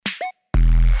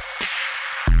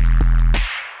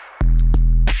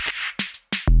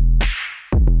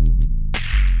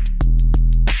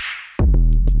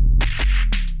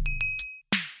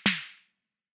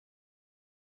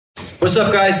What's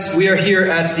up, guys? We are here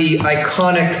at the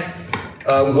iconic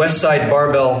Westside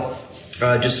Barbell.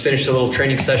 Just finished a little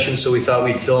training session, so we thought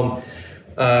we'd film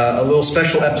a little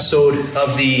special episode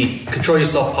of the Control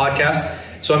Yourself podcast.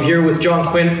 So I'm here with John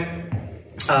Quint.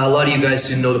 A lot of you guys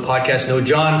who know the podcast know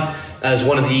John as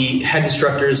one of the head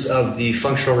instructors of the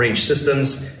functional range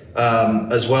systems,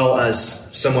 as well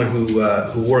as someone who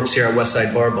works here at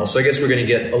Westside Barbell. So I guess we're going to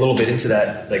get a little bit into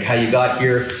that, like how you got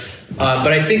here.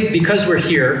 But I think because we're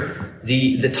here,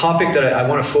 the topic that I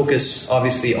want to focus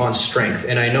obviously on strength.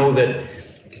 And I know that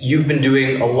you've been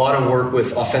doing a lot of work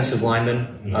with offensive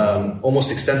linemen,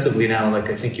 almost extensively now. Like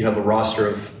I think you have a roster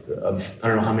of I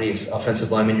don't know how many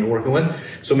offensive linemen you're working with.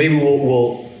 So maybe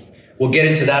we'll get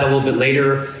into that a little bit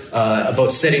later,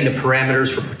 about setting the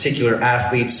parameters for particular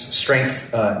athletes,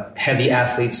 strength heavy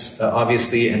athletes,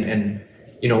 obviously, and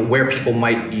you know where people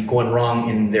might be going wrong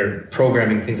in their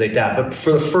programming, things like that. But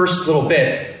for the first little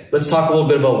bit, let's talk a little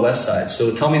bit about Westside.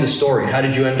 So tell me the story. How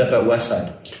did you end up at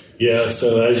Westside? Yeah,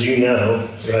 so as you know,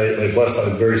 right, like Westside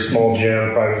is a very small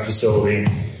gym, private facility.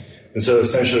 And so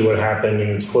essentially what happened, and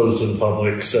it's closed to the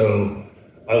public, so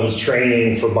I was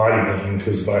training for bodybuilding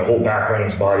because my whole background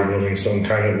is bodybuilding, so I'm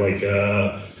kind of like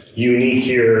unique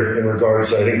here in regards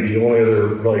to, I think the only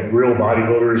other like real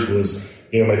bodybuilders was,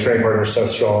 you know, my training partner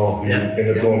Seth Shaw, who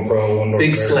ended up going pro, won North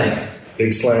Big America.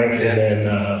 Big Slank,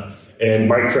 and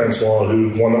Mike Francois, who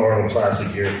won the Arnold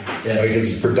Classic here,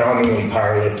 because it's predominantly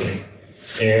powerlifting.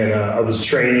 And I was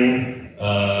training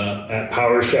at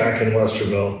Power Shack in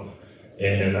Westerville,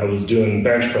 and I was doing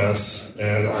bench press.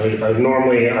 And I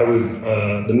normally would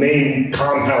the main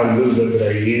compound movement that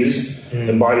I used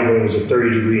in bodybuilding was a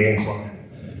 30-degree incline.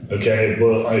 Okay,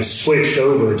 well I switched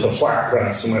over to flat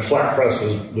press, so my flat press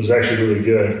was actually really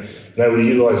good, and I would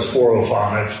utilize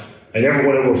 405. I never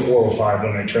went over 405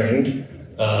 when I trained.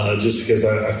 Just because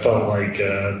I felt like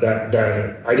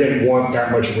that I didn't want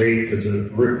that much weight because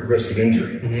of risk of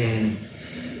injury.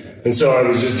 And so I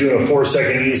was just doing a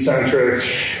 4-second eccentric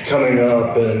coming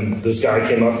up, and this guy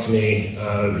came up to me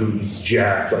who was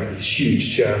jacked, like this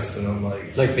huge chest, and I'm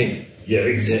like me. Yeah,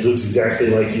 looks exactly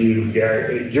like you.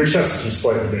 Yeah, your chest is just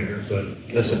slightly bigger, but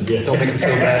listen, don't make him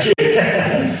feel bad.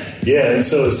 Yeah, and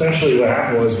so essentially what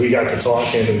happened was we got to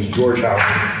talking. It was George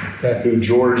Howard. Who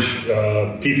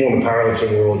people in the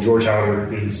powerlifting world, George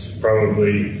Howard is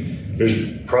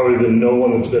there's probably been no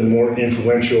one that's been more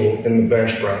influential in the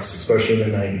bench press, especially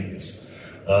in the 90s.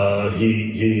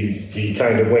 He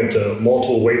kind of went to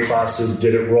multiple weight classes,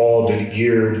 did it raw, did it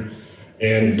geared,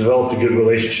 and developed a good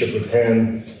relationship with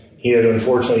him. He had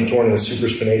unfortunately torn his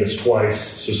supraspinatus twice,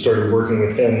 so started working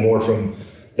with him more from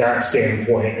that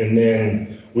standpoint. And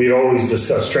then we'd always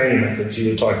discuss training methods. He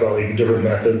would talk about like the different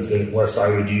methods that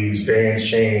Westside would use, bands,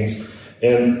 chains,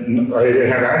 and I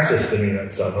didn't have access to any of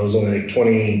that stuff. I was only like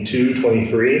 22,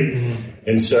 23.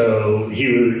 And so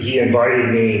he invited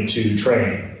me to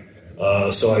train.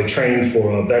 So I trained for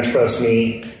a bench press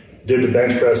meet, did the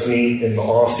bench press meet in the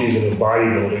off season of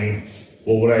bodybuilding.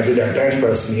 Well, when I did that bench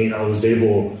press meet, I was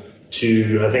able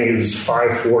to, I think it was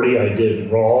 540, I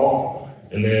did raw,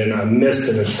 and then I missed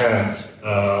an attempt.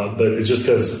 But it's just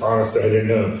because, honestly, I didn't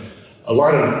know.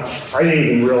 I didn't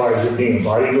even realize it being a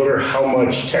bodybuilder, how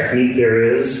much technique there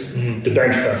is to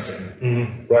bench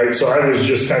pressing, right? So I was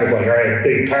just kind of like, I had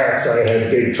big pecs, I had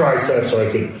big triceps, so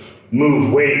I could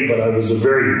move weight, but I was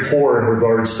very poor in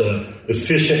regards to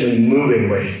efficiently moving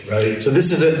weight, right? So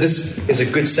this is a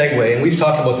good segue, and we've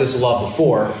talked about this a lot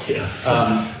before.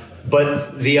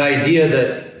 But the idea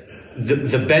that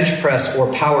the bench press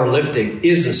or powerlifting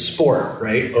is a sport,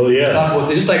 right? Oh yeah. Talk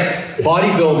about just like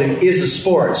bodybuilding is a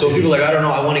sport. So people are like, I don't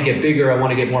know, I want to get bigger, I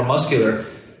want to get more muscular,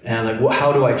 and I'm like, well,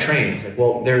 how do I train? It's like,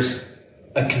 well, there's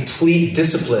a complete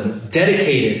discipline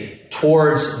dedicated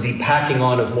towards the packing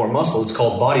on of more muscle. It's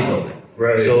called bodybuilding.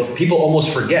 Right. So people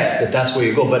almost forget that that's where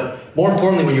you go. But more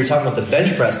importantly, when you're talking about the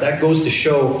bench press, that goes to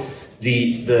show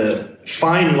the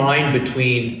fine line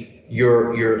between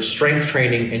your strength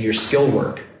training and your skill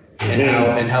work,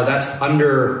 and how that's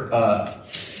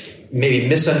maybe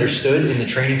misunderstood in the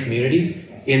training community.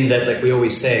 In that, like we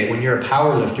always say, when you're a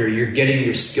power lifter, you're getting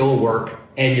your skill work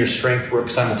and your strength work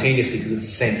simultaneously because it's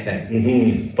the same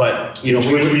thing. But you know,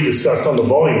 which we discussed on the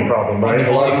volume problem, right?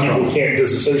 A lot of people can't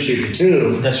disassociate the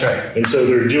two. That's right. And so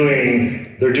they're doing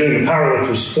the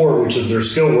powerlifter sport, which is their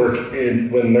skill work,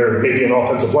 when they're maybe an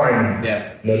offensive lineman.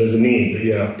 Yeah, that doesn't mean, but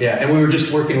yeah. And we were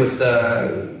just working with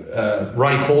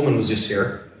Ronnie Coleman was just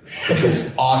here. which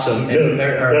was awesome.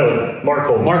 Mark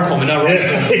Coleman. Mark Coleman, not Ronnie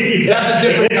Coleman. Yeah. That's a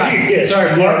different guy. Yeah.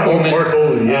 Sorry, Mark Coleman. Mark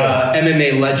Coleman, yeah.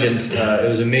 MMA legend. It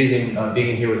was amazing being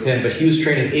in here with him. But he was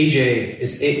training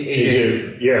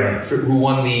AJ, yeah, who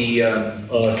won the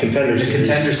Contender Series.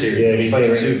 Contender Series. Yeah, he's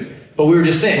fighting suit. But we were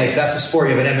just saying, like, that's a sport.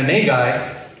 You have an MMA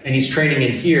guy, and he's training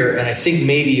in here. And I think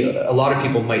maybe a lot of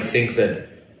people might think that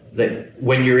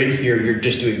when you're in here, you're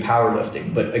just doing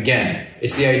powerlifting. But again,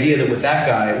 it's the idea that with that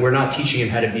guy, we're not teaching him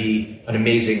how to be an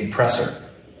amazing presser,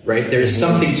 right? There's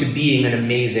something to being an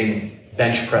amazing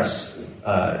bench press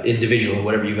individual, or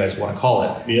whatever you guys want to call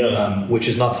it, which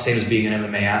is not the same as being an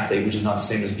MMA athlete, which is not the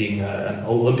same as being an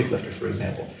Olympic lifter, for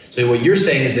example. So what you're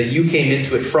saying is that you came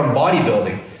into it from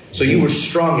bodybuilding, so you were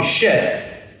strong as shit,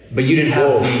 but you didn't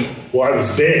have Well, I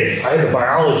was big. I had the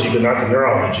biology, but not the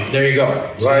neurology. There you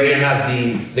go. So you didn't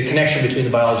have the connection between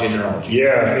the biology and neurology.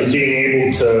 Yeah, and being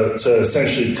able to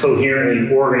essentially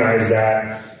coherently organize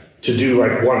that to do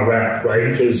like one rep,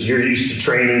 right? Because you're used to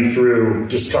training through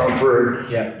discomfort.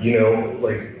 Yeah. You know,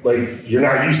 like you're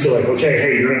not used to like, okay,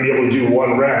 hey, you're going to be able to do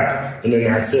one rep, and then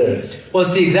that's it. Well,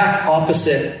 it's the exact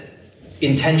opposite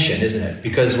intention, isn't it?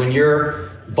 Because when you're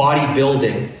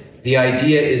bodybuilding, the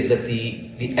idea is that the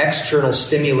external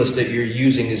stimulus that you're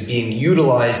using is being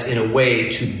utilized in a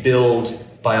way to build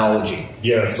biology.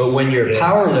 Yes. But when you're a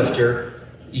powerlifter,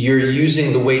 you're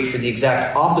using the weight for the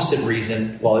exact opposite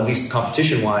reason, well, at least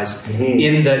competition-wise,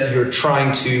 in that you're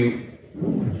trying to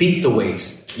beat the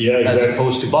weight. Yeah, exactly. As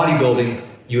opposed to bodybuilding,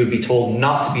 you would be told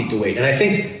not to beat the weight. And I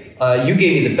think you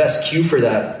gave me the best cue for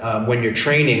that when you're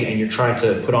training and you're trying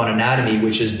to put on anatomy,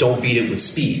 which is don't beat it with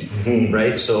speed,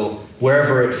 right? So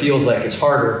wherever it feels like it's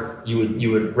harder,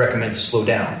 you would recommend to slow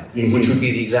down, which would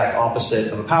be the exact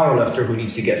opposite of a powerlifter who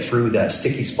needs to get through that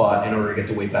sticky spot in order to get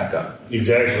the weight back up.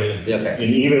 Exactly. Okay. And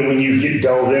even when you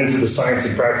delve into the science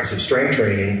and practice of strength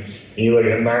training, and you look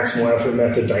at maximal effort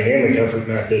method, dynamic effort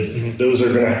method, those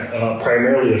are going to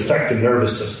primarily affect the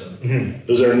nervous system.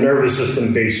 Those are nervous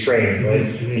system based training,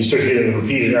 right? When you start to get into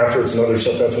repeated efforts and other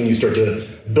stuff, that's when you start to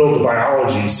build the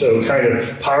biology. So kind of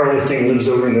powerlifting lives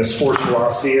over in this force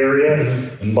velocity area,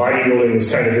 and bodybuilding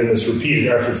is kind of in this repeated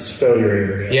efforts to failure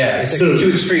area. Yeah, it's like the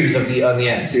two extremes on the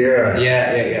ends. Yeah.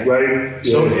 Right.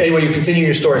 So anyway, you're continuing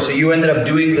your story. So you ended up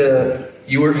doing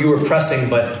you were pressing,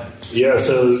 but yeah.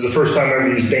 So this is the first time I ever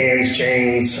used bands,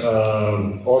 chains,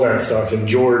 all that stuff. And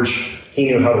George, he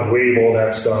knew how to wave all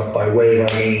that stuff. By wave,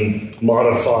 I mean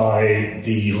modify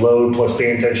the load plus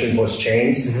band tension plus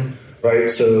chains. Right.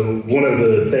 So one of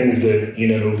the things that,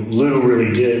 Lou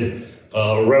really did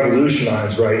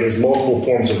revolutionize, right, is multiple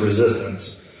forms of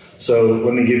resistance. So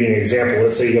let me give you an example.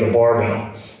 Let's say you got a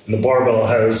barbell, and the barbell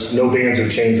has no bands or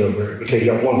chains over it. Okay, you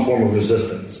got one form of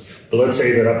resistance. But let's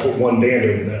say that I put one band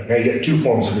over that. Now you get two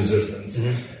forms of resistance.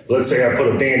 Let's say I put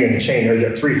a band and a chain. Now you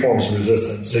get three forms of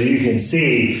resistance. So you can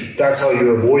see that's how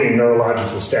you're avoiding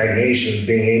neurological stagnation, is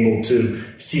being able to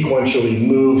sequentially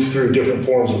move through different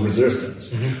forms of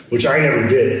resistance, which I never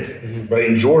did. Right?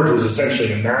 And George was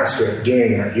essentially a master at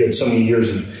doing that. He had so many years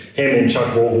of him and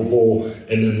Chuck Vogelpohl,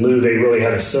 and then Lou. They really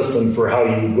had a system for how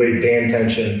you would weigh band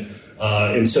tension,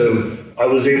 and so I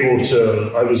was able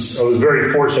to. I was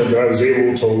very fortunate that I was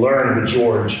able to learn with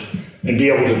George and be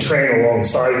able to train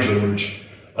alongside George.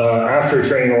 After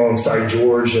training alongside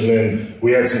George, and then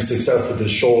we had some success with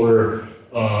his shoulder,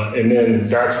 and then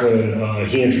that's when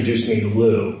he introduced me to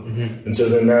Lou. And so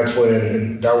then that's when,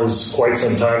 and that was quite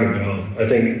some time ago. I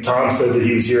think Tom said that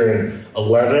he was here in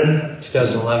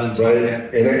 2011, right? Yeah.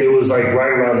 And it was like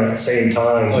right around that same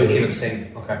time. Oh, you came at the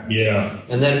same, okay. Yeah.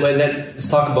 And then let's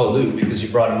talk about Lou, because you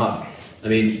brought him up. I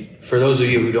mean, for those of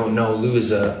you who don't know, Lou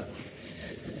is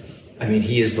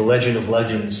he is the legend of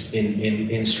legends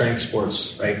in strength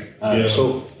sports, right?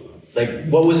 So, like,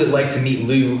 what was it like to meet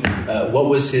Lou? What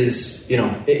was his,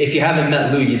 if you haven't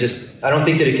met Lou, I don't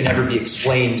think that it can ever be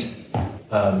explained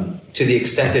to the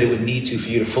extent that it would need to for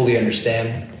you to fully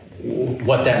understand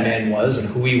what that man was and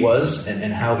who he was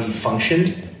and how he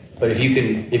functioned. But if you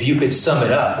could sum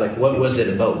it up, like, what was it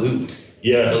about Lou?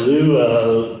 Yeah,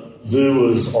 Lou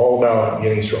was all about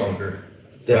getting stronger.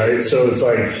 Right, so it's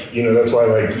like, that's why,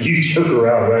 like, you joke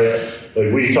around, right?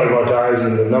 Like, we talk about guys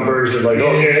and the numbers and like,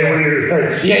 when you're when you're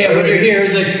here,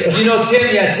 it's like,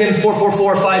 Tim,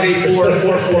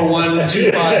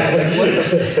 444-584-441-25. Like, what?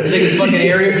 Is it his fucking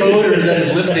area code, or is that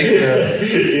his lifting?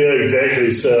 Yeah,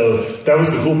 exactly. So that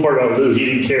was the cool part about Lou. He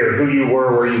didn't care who you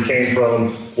were, where you came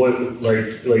from,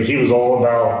 like he was all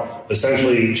about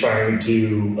essentially trying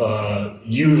to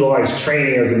utilize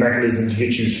training as a mechanism to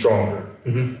get you stronger.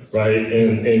 Right,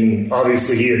 and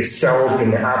obviously he excelled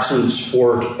in the absolute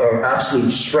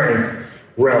strength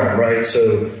realm, right?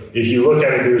 So if you look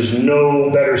at it, there's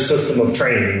no better system of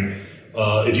training.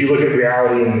 If you look at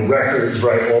reality and the records,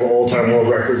 right, all the all-time world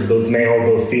records, both male,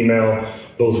 both female,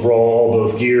 both raw,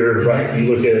 both geared, right,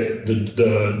 you look at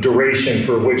the duration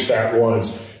for which that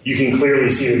was, you can clearly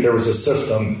see that there was a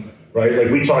system, right? Like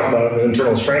we talked about in the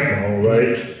internal strength model,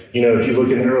 right? You know, if you look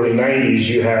in the early 90s,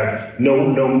 you had no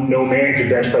man could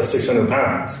bench press 600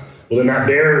 pounds. Well, then that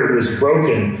barrier was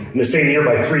broken in the same year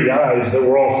by 3 guys that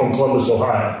were all from Columbus,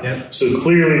 Ohio. Yep. So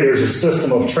clearly there's a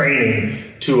system of training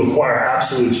to acquire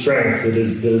absolute strength that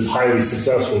is highly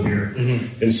successful here.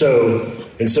 Mm-hmm. And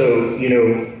so, you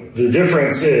know, the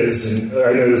difference is, and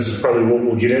I know this is probably what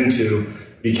we'll get into,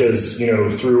 because, you know,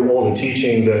 through all the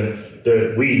teaching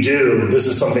that we do, this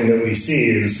is something that we see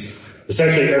is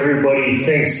essentially everybody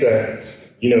thinks that,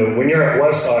 you know, when you're at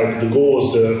Westside, the goal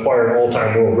is to acquire an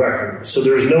all-time world record. So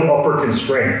there's no upper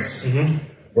constraints, mm-hmm.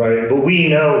 right? But we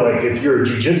know, like, if you're a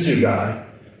jiu-jitsu guy,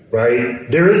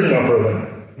 right, there is an upper limit.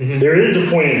 Mm-hmm. There is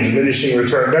a point of diminishing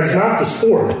return. That's not the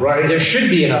sport, right? There should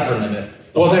be an upper limit.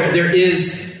 Well, there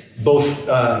is both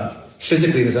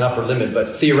physically there's an upper limit,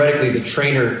 but theoretically the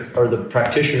trainer or the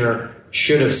practitioner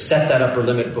should have set that upper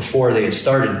limit before they had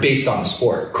started based on the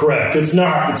sport. Correct. It's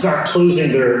not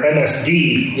closing their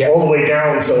MSD all the way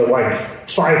down to like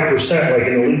 5% like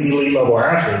an elite level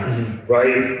athlete, mm-hmm.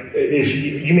 right? If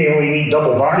you may only need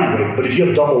double body weight, but if you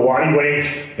have double body weight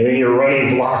and then you're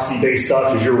running velocity based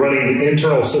stuff, if you're running the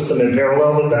internal system in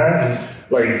parallel with that,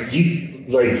 mm-hmm.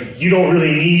 you don't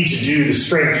really need to do the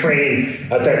strength training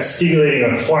at that stimulating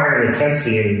acquiring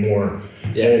intensity anymore.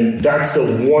 Yeah. And that's the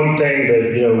one thing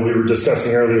that, you know, we were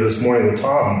discussing earlier this morning with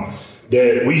Tom,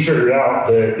 that we figured out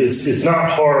that it's not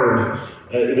hard.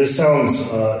 It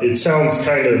sounds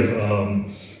kind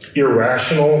of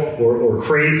irrational or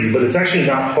crazy, but it's actually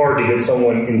not hard to get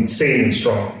someone insanely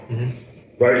strong,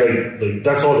 mm-hmm. right? Like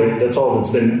that's all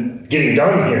that's been getting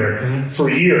done here mm-hmm. for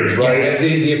years, right? Yeah,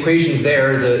 the equation's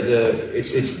there.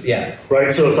 It's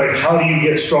right. So it's like, how do you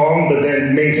get strong, but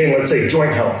then maintain, let's say,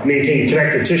 joint health, maintain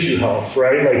connective tissue health,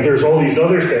 right? Like there's all these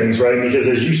other things, right? Because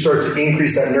as you start to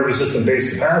increase that nervous system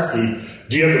based capacity,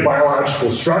 do you have the biological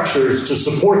structures to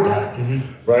support that,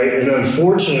 mm-hmm. right? And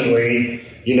unfortunately,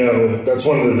 you know, that's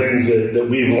one of the things that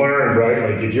we've learned, right?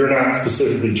 Like if you're not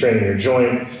specifically training your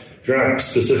joint, if you're not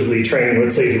specifically training,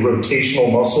 let's say, the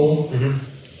rotational muscle, mm-hmm.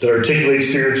 that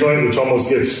articulates to your joint, which almost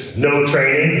gets no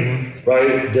training, mm-hmm.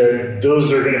 right? That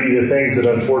those are going to be the things that,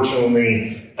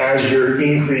 unfortunately, as you're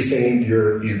increasing,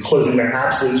 you're closing that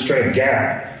absolute strength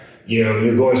gap. You know,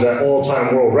 you're going to that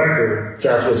all-time world record.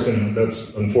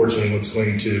 That's unfortunately what's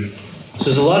going to. So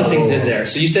there's a lot of things in there.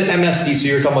 So you said MSD, so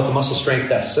you're talking about the muscle strength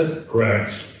deficit.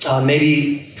 Correct.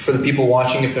 Maybe for the people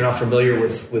watching, if they're not familiar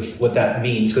with what that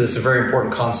means, because it's a very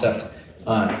important concept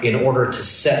in order to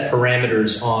set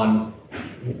parameters on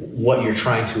what you're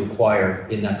trying to acquire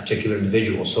in that particular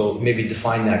individual. So maybe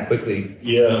define that quickly.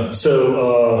 Yeah.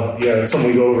 So, it's something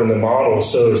we go over in the model.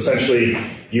 So essentially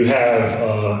you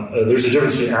have, there's a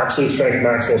difference between absolute strength and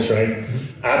maximal strength.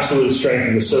 Mm-hmm. Absolute strength,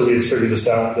 and the Soviets figured this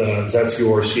out,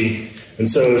 Zetsky. And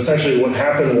so essentially what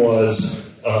happened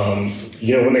was,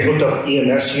 when they hooked up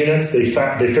EMS units, they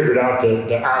figured out that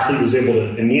the athlete was able to,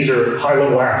 and these are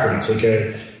high-level athletes,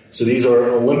 okay? So these are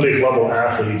Olympic-level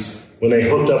athletes. When they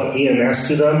hooked up EMS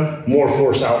to them, more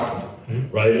force output,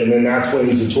 mm-hmm. right? And then that's when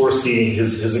Zatorsky,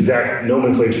 his exact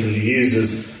nomenclature that he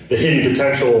uses, the hidden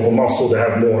potential of a muscle to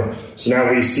have more. So now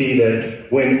we see that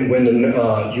when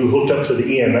you hooked up to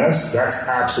the EMS, that's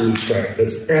absolute strength.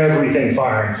 That's everything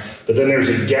firing. But then there's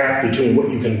a gap between what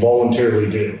you can voluntarily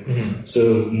do. Mm-hmm.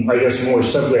 So I guess more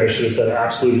simply, I should have said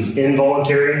absolute is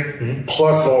involuntary, mm-hmm.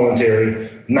 plus voluntary.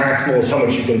 Maximal is how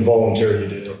much you can voluntarily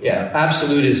do. Yeah,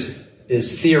 absolute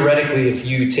is theoretically, if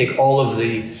you take all of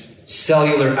the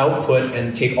cellular output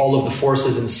and take all of the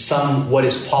forces and sum what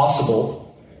is possible,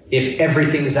 if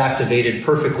everything is activated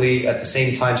perfectly at the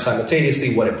same time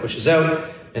simultaneously, what it pushes out,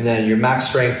 and then your max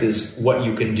strength is what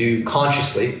you can do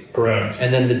consciously. Correct.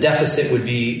 And then the deficit would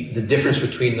be the difference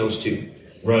between those two.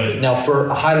 Right. Now, for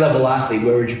a high-level athlete,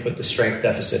 where would you put the strength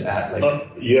deficit at?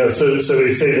 So they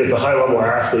say that the high-level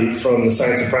athlete from the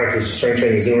science and practice of strength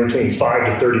training is anywhere between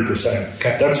 5 to 30%.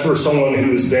 Okay. That's for someone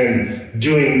who's been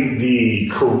doing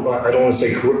I don't want to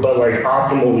say, but like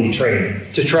optimally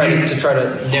training to try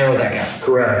to narrow that gap.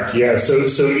 Correct. Yeah. So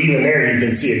even there, you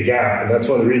can see a gap, and that's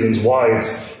one of the reasons why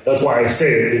that's why I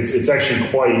say it's actually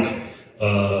quite.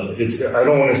 I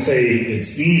don't want to say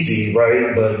it's easy,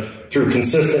 right? But through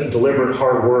consistent, deliberate,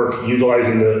 hard work,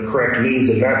 utilizing the correct means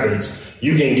and methods,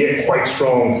 you can get quite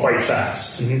strong quite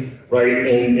fast, mm-hmm. right?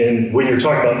 And when you're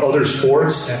talking about other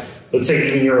sports, let's say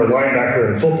even you're a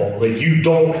linebacker in football, like you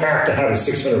don't have to have a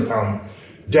 600-pound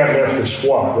deadlift or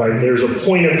squat, right? There's a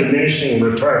point of diminishing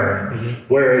return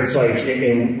where it's like,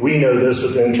 and we know this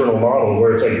with the internal model,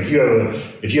 where it's like if you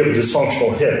have a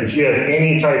dysfunctional hip, if you have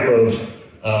any type of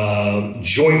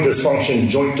joint dysfunction,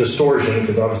 joint distortion,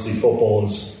 because obviously football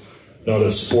is not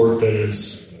a sport that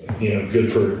is good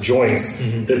for joints,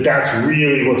 that's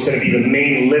really what's going to be the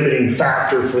main limiting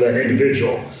factor for that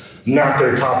individual, not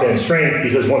their top end strength,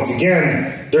 because once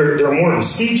again, they're more of a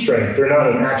speed strength. They're not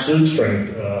an absolute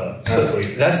strength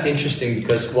athlete. So that's interesting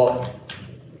because,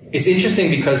 it's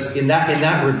interesting because in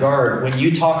that regard, when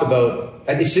you talk about,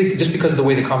 it's just because of the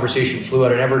way the conversation flew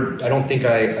out, I don't think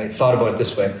I thought about it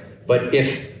this way. But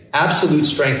if absolute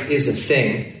strength is a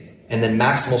thing, and then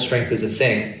maximal strength is a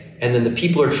thing, and then the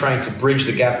people are trying to bridge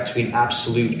the gap between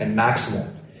absolute and maximal.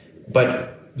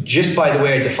 But just by the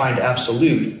way I defined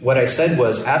absolute, what I said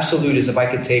was absolute is if I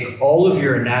could take all of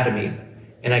your anatomy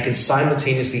and I can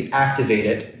simultaneously activate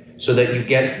it so that you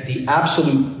get the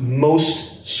absolute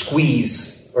most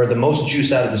squeeze or the most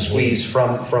juice out of the squeeze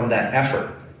from that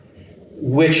effort,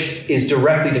 which is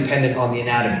directly dependent on the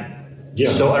anatomy.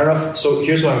 Yeah. So I don't know so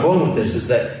here's where I'm going with this is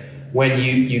that when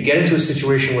you get into a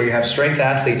situation where you have strength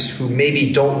athletes who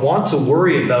maybe don't want to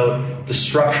worry about the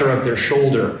structure of their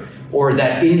shoulder or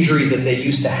that injury that they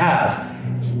used to have,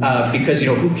 because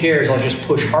who cares, I'll just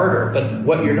push harder. But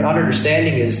what you're not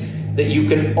understanding is that you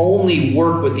can only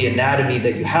work with the anatomy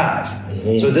that you have.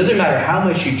 So it doesn't matter how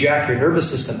much you jack your nervous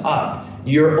system up,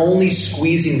 you're only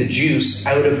squeezing the juice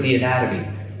out of the anatomy.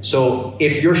 So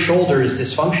if your shoulder is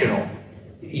dysfunctional,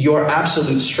 your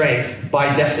absolute strength,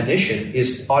 by definition,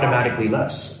 is automatically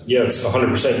less. Yeah, it's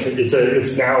 100%.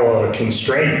 It's now a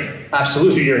constraint.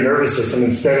 Absolutely. To your nervous system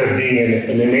instead of being an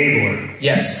enabler.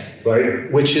 Yes. Right.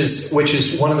 Which is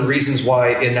one of the reasons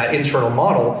why in that internal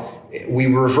model we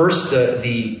reverse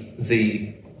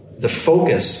the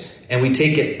focus and we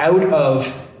take it out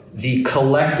of the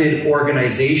collected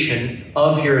organization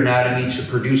of your anatomy to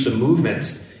produce a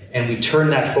movement, and we turn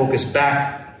that focus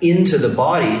back into the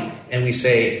body. And we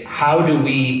say, how do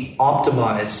we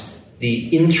optimize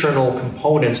the internal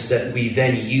components that we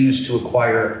then use to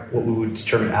acquire what we would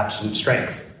determine absolute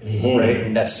strength, right?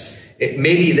 And it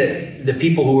may be that the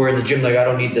people who are in the gym, like, I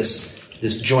don't need this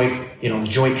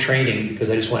joint training because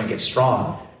I just want to get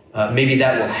strong. Maybe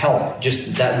that will help.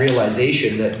 Just that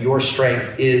realization that your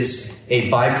strength is a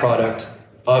byproduct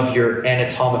of your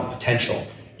anatomic potential.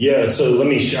 Yeah, so let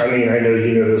me, I know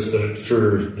you know this, but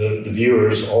for the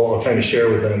viewers, I'll kind of share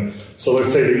with them. So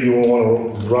let's say that you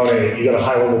want to you got a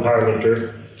high-level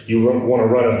powerlifter, you want to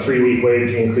run a 3-week wave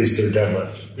to increase their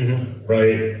deadlift,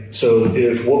 right? So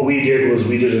if what we did was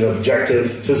we did an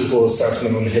objective physical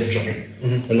assessment on the hip joint,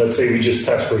 and let's say we just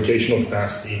test rotational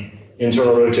capacity,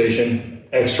 internal rotation,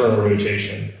 external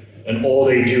rotation, and all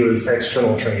they do is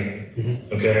external training,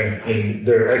 okay? And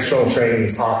their external training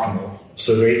is optimal.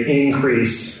 So they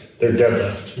increase their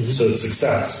deadlift, so it's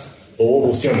success. But what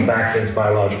we'll see on the back end is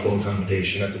biological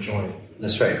accommodation at the joint.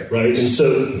 That's right. Right? And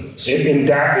so in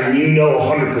that, and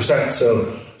 100%.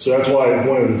 So that's why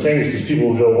one of the things, because people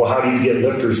will go, well, how do you get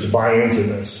lifters to buy into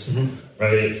this?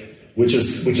 Right? Which I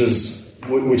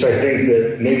think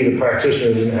that maybe the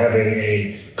practitioner isn't having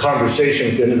a conversation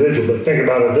with the individual. But think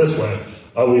about it this way.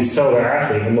 I always tell the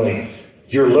athlete, I'm like,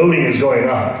 your loading is going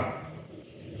up,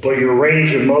 but your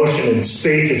range of motion and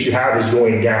space that you have is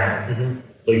going down.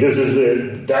 Like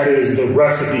that is the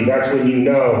recipe. That's when you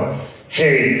know,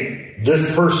 hey,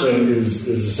 this person is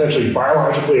essentially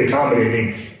biologically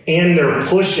accommodating and they're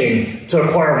pushing to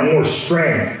acquire more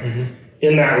strength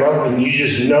in that level. And you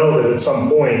just know that at some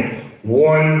point,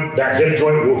 one, that hip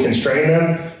joint will constrain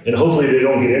them and hopefully they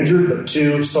don't get injured, but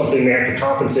two, something they have to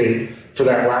compensate for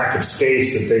that lack of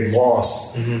space that they've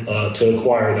lost to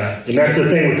acquire that. And that's the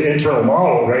thing with the internal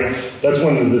model, right? That's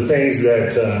one of the things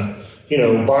that,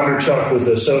 Bondarchuk with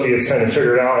the Soviets kind of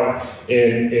figured out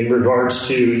in regards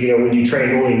to, when you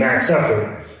train only max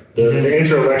effort. The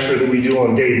intro lecture that we do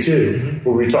on day 2,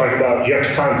 where we talk about you have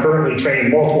to concurrently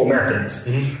train multiple methods,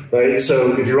 right?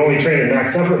 So if you're only training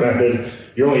max effort method,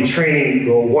 you're only training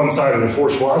the one side of the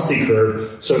force velocity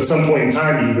curve. So at some point in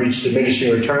time, you reach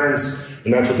diminishing returns.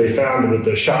 And that's what they found with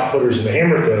the shot putters and the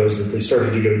hammer throws, that they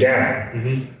started to go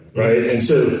down, right? And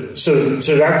so that's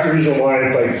the reason why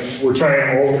it's like we're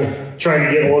trying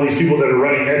to get all these people that are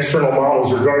running external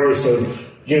models, regardless of,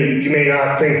 you may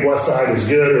not think Westside is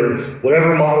good or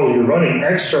whatever model you're running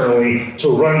externally, to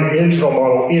run the internal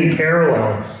model in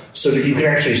parallel so that you can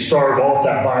actually starve off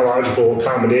that biological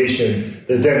accommodation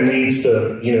that then leads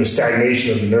to,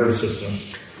 stagnation of the nervous system.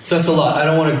 So that's a lot. I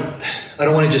don't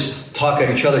want to just talk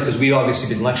at each other because we've obviously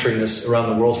been lecturing this around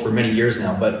the world for many years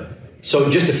now. But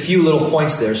so just a few little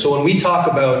points there. So when we talk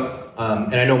about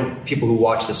and I know people who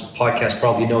watch this podcast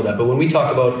probably know that, but when we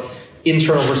talk about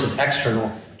internal versus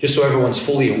external, just so everyone's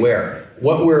fully aware,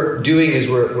 what we're doing is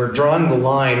we're drawing the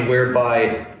line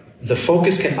whereby the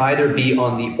focus can either be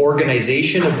on the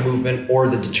organization of movement or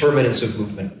the determinants of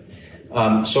movement.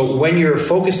 So when you're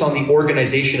focused on the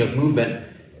organization of movement,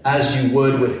 as you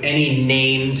would with any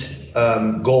named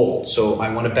goal, so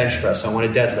I want to bench press, I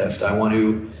want to deadlift, I want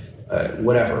to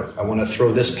whatever, I want to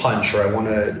throw this punch, or I want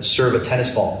to serve a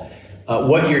tennis ball.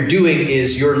 What you're doing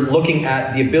is you're looking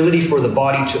at the ability for the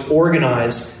body to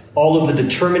organize all of the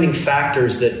determining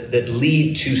factors that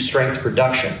lead to strength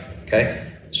production, okay?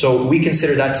 So we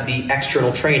consider that to be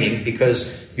external training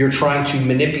because you're trying to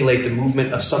manipulate the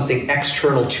movement of something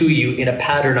external to you in a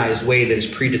patternized way that is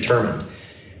predetermined.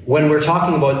 When we're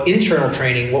talking about internal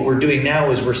training, what we're doing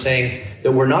now is we're saying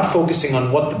that we're not focusing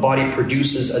on what the body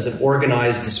produces as an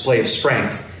organized display of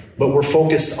strength, but we're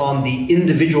focused on the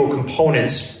individual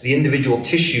components, the individual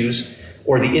tissues,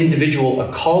 or the individual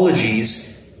ecologies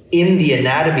in the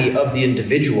anatomy of the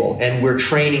individual, and we're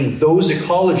training those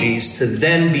ecologies to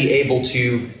then be able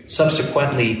to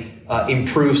subsequently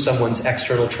improve someone's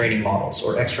external training models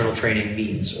or external training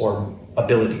needs or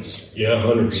abilities. Yeah,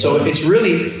 100%. So it's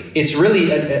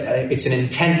an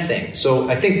intent thing. So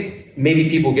I think maybe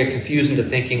people get confused into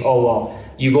thinking, oh well,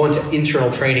 you go into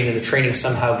internal training and the training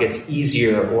somehow gets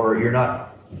easier, or you're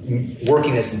not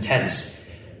working as intense.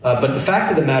 But the fact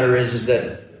of the matter is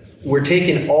that we're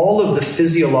taking all of the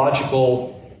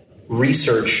physiological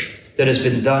research that has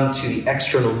been done to the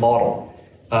external model.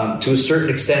 To a certain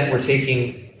extent, we're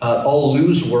taking all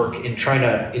Lou's work in trying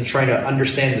to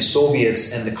understand the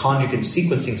Soviets and the conjugate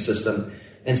sequencing system,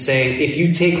 and saying if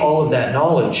you take all of that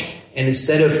knowledge and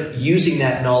instead of using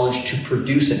that knowledge to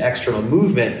produce an external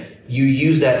movement, you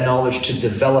use that knowledge to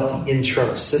develop the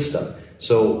internal system.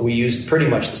 So we use pretty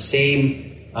much the same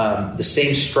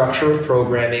structure of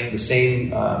programming, the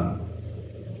same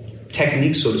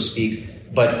technique, so to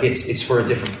speak, but it's for a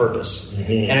different purpose.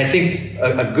 Mm-hmm. And I think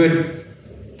a good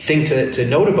thing to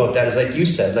note about that is, like you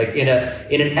said, like in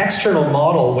an external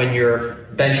model, when you're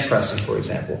bench pressing, for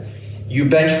example, you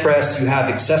bench press, you have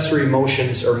accessory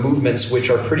motions or movements which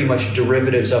are pretty much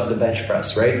derivatives of the bench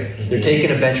press, right? Mm-hmm. They're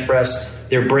taking a bench press,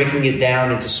 they're breaking it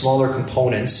down into smaller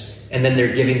components, and then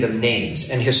they're giving them names.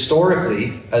 And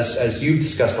historically, as you've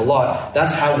discussed a lot,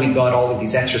 that's how we got all of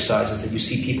these exercises that you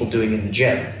see people doing in the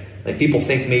gym. Like, people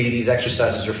think maybe these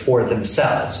exercises are for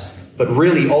themselves, but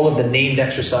really all of the named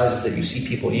exercises that you see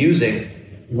people using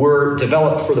were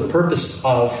developed for the purpose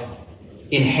of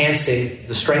enhancing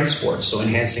the strength sports, so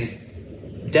enhancing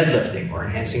deadlifting or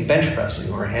enhancing bench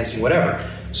pressing or enhancing whatever.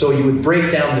 So you would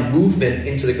break down the movement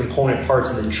into the component parts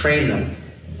and then train them,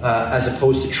 as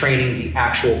opposed to training the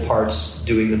actual parts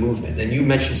doing the movement. And you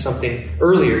mentioned something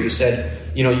earlier. You said,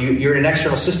 you're in an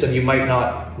external system, you might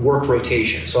not work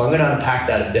rotation. So I'm going to unpack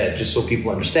that a bit just so people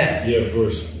understand. Yeah, of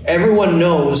course. Everyone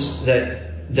knows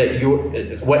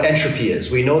what entropy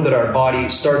is. We know that our body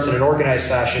starts in an organized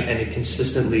fashion and it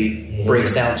consistently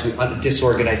breaks down to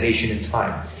disorganization in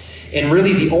time. And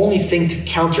really the only thing to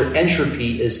counter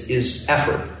entropy is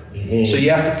effort. Mm-hmm. So you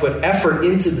have to put effort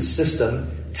into the system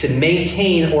to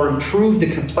maintain or improve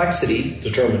the complexity.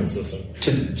 Determine the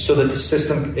system. So that the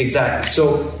system, exactly.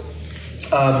 So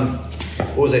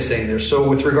what was I saying there? So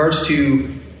with regards to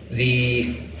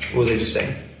what was I just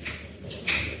saying?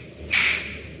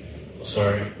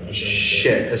 Sorry.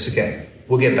 Shit, that's okay.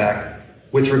 We'll get back.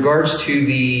 With regards to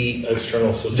the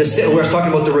external system, we were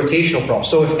talking about the rotational problem.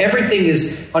 So if everything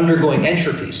is undergoing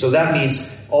entropy, so that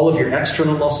means all of your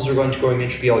external muscles are going to go in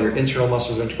entropy, all your internal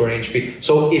muscles are going to go in entropy.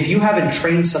 So if you haven't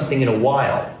trained something in a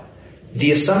while,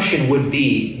 the assumption would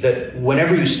be that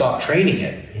whenever you stop training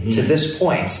it, to this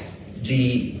point,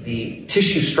 the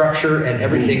tissue structure and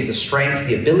everything, the strength,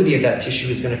 the ability of that tissue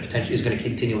is going to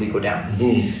continually go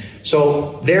down.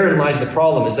 So therein lies the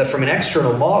problem, is that from an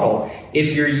external model,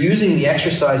 if you're using the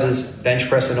exercises, bench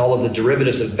press and all of the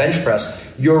derivatives of bench press,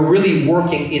 you're really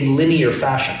working in linear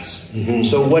fashions.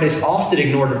 So what is often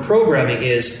ignored in programming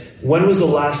is, when was the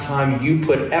last time you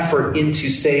put effort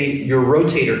into, say, your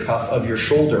rotator cuff of your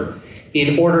shoulder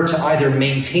in order to either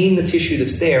maintain the tissue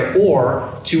that's there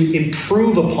or to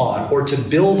improve upon or to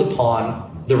build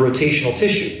upon the rotational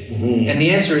tissue? And the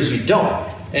answer is you don't.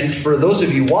 And for those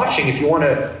of you watching, if you want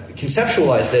to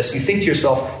conceptualize this, you think to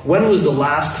yourself, when was the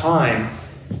last time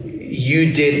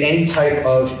you did any type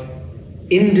of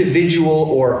individual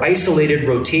or isolated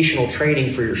rotational training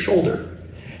for your shoulder?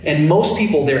 And most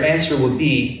people, their answer would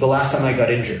be, the last time I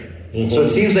got injured. So it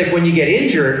seems like when you get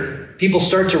injured, people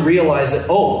start to realize that,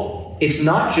 oh, it's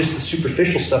not just the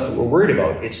superficial stuff that we're worried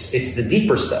about. It's the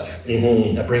deeper stuff.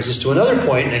 That brings us to another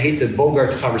point, and I hate to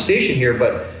bogart the conversation here,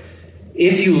 but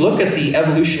if you look at the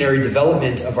evolutionary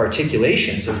development of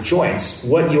articulations, of joints,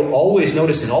 what you'll always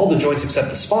notice in all the joints except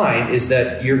the spine is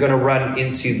that you're going to run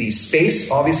into the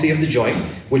space, obviously, of the joint,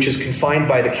 which is confined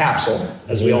by the capsule,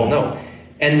 as we all know.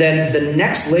 And then the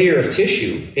next layer of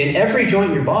tissue in every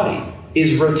joint in your body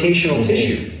is rotational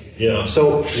tissue. Yeah.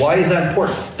 So why is that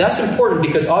important? That's important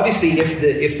because obviously if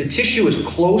the tissue is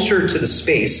closer to the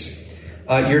space,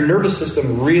 your nervous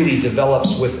system really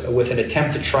develops with an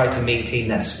attempt to try to maintain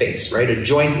that space, right? A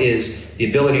joint is the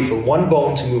ability for one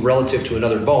bone to move relative to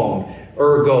another bone.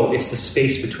 Ergo, it's the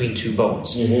space between two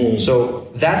bones.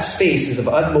 So that space is of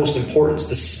utmost importance.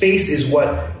 The space is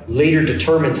what later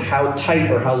determines how tight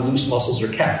or how loose muscles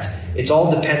are kept. It's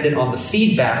all dependent on the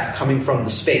feedback coming from the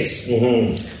space.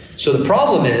 So the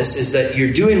problem is that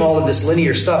you're doing all of this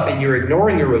linear stuff and you're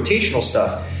ignoring your rotational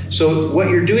stuff. So what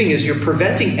you're doing is you're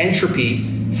preventing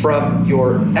entropy from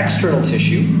your external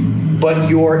tissue, but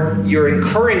you're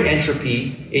incurring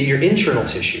entropy in your internal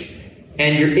tissue.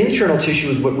 And your internal tissue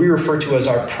is what we refer to as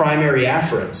our primary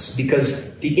afferents,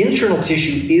 because the internal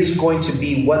tissue is going to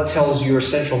be what tells your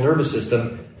central nervous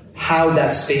system how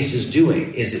that space is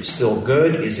doing. Is it still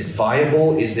good? Is it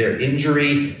viable? Is there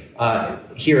injury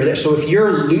here or there? So if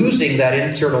you're losing that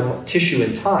internal tissue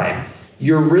in time,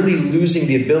 you're really losing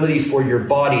the ability for your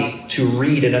body to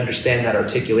read and understand that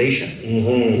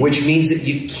articulation, which means that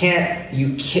you can't,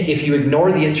 if you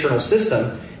ignore the internal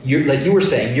system, you're, like you were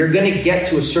saying, you're going to get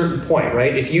to a certain point,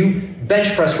 right? If you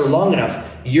bench press for long enough,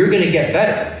 you're going to get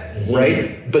better,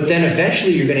 right? But then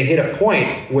eventually you're going to hit a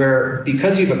point where,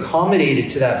 because you've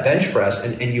accommodated to that bench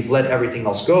press and you've let everything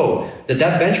else go,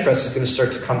 that bench press is going to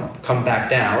start to come back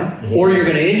down, or you're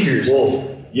going to injure yourself. Well,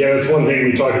 yeah, that's one thing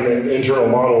we talk in the internal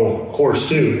model course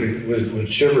too with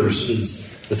Shivers,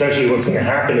 is essentially what's going to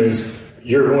happen is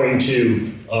you're going to,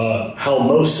 how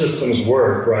most systems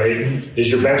work, right,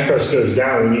 is your bench press goes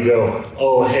down and you go,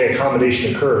 oh, hey,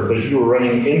 accommodation occurred. But if you were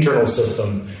running an internal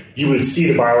system, you would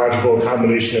see the biological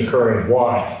accommodation occurring.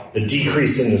 Why? The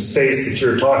decrease in the space that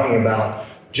you're talking about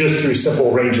just through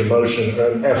simple range of motion,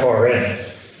 FRA,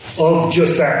 of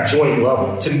just that joint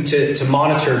level. To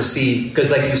monitor, to see,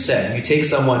 because like you said, you take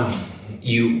someone,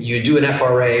 you do an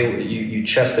FRA, you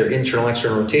test their internal,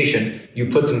 external rotation, you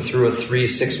put them through a 3 to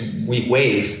 6 week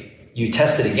wave, you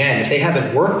test it again. If they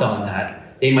haven't worked on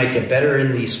that, they might get better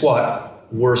in the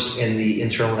squat, worse in the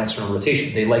internal and external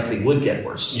rotation. They likely would get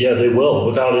worse. Yeah, they will,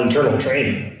 without internal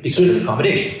training. Because of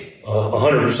accommodation.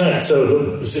 100%.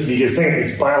 So because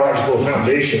it's biological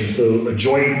accommodation. So the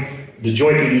joint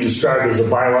that you described is a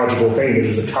biological thing that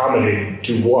is accommodating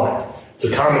to what? It's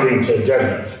accommodating to a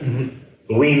deadlift.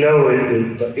 But we know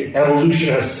evolution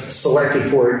has selected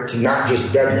for it to not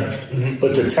just deadlift,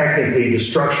 but to technically, the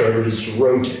structure of it is to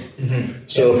rotate.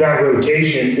 So if that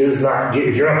rotation is not,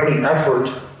 if you're not putting effort,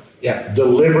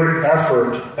 deliberate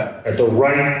effort at the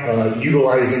right,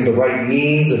 utilizing the right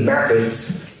means and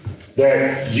methods,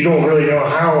 that you don't really know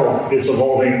how it's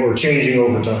evolving or changing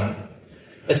over time.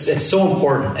 It's so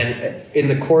important. And in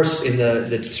the course, in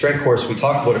the strength course, we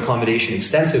talk about accommodation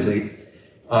extensively.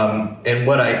 And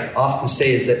what I often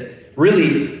say is that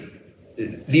really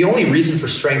the only reason for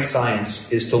strength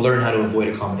science is to learn how to avoid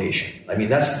accommodation. I mean,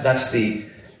 that's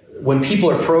when people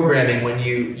are programming, when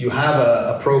you have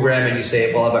a program and you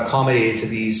say, well, I've accommodated to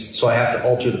these, so I have to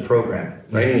alter the program,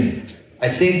 right? I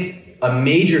think a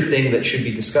major thing that should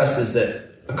be discussed is that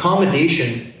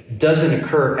accommodation doesn't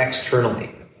occur externally.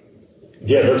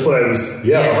 Yeah, that's what I was.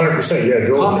 Yeah, 100%. Yeah,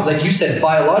 go on. Like you said,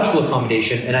 biological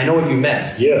accommodation, and I know what you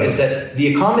meant. Yeah. Is that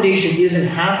the accommodation isn't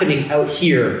happening out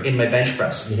here in my bench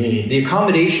press. The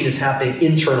accommodation is happening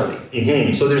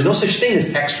internally. So there's no such thing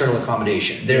as external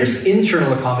accommodation. There's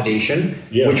internal accommodation,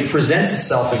 which presents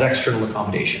itself as external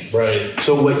accommodation. Right.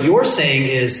 So what you're saying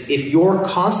is, if you're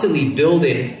constantly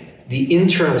building the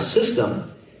internal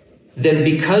system, then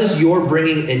because you're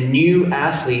bringing a new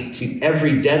athlete to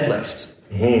every deadlift,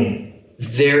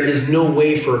 there is no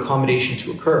way for accommodation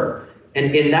to occur.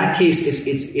 And in that case,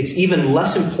 it's even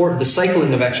less important. The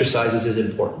cycling of exercises is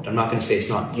important. I'm not going to say it's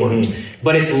not important,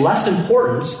 but it's less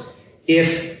important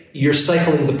if you're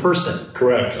cycling the person.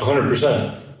 Correct,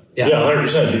 100%. Yeah,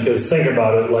 100%. Because think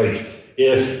about it, like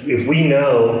if we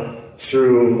know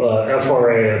through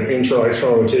FRA of internal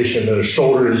external rotation that a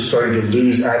shoulder is starting to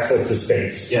lose access to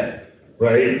space.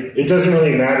 Right? It doesn't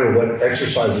really matter what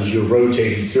exercises you're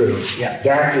rotating through.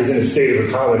 That is in a state of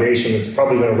accommodation that's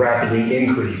probably going to rapidly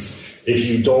increase if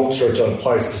you don't start to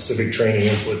apply specific training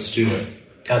inputs to it.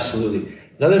 Absolutely.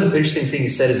 Another interesting thing you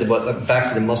said is about, back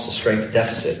to the muscle strength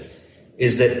deficit,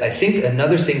 is that I think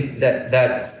another thing that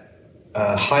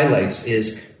highlights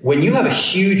is when you have a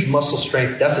huge muscle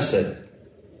strength deficit,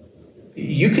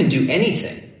 you can do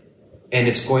anything, and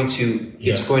it's going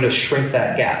to shrink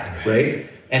that gap, right?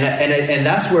 And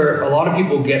that's where a lot of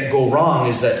people go wrong.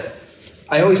 Is that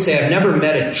I always say I've never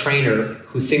met a trainer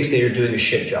who thinks they are doing a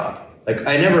shit job. Like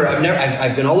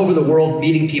I've been all over the world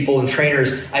meeting people and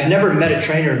trainers. I've never met a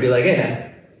trainer and be like, hey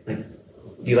man,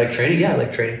 like, do you like training? Yeah, I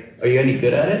like training. Are you any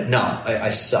good at it? No, I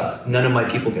suck. None of my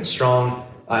people get strong.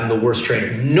 I'm the worst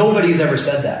trainer. Nobody's ever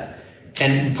said that.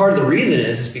 And part of the reason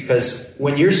is because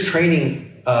when you're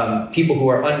training people who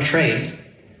are untrained,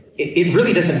 it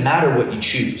really doesn't matter what you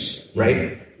choose,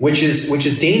 right? Which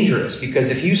is dangerous, because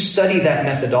if you study that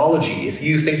methodology, if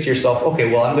you think to yourself,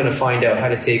 okay, well, I'm going to find out how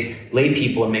to take lay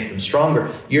people and make them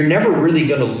stronger, you're never really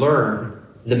going to learn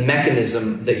the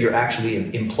mechanism that you're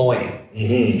actually employing.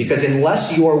 Mm-hmm. Because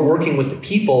unless you are working with the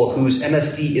people whose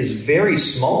MSD is very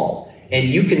small and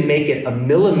you can make it a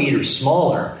millimeter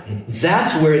smaller,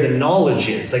 that's where the knowledge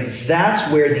is. Like,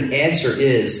 that's where the answer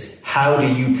is. How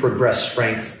do you progress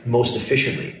strength most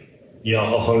efficiently? Yeah,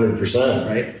 100%.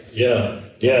 Right? Yeah.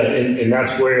 Yeah, and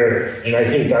that's where, and I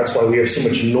think that's why we have so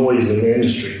much noise in the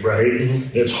industry, right? Mm-hmm.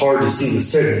 And it's hard to see the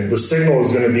signal. The signal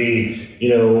is going to be,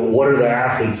 what are the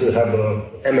athletes that have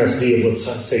a MSD of,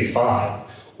 let's say, 5?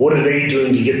 What are they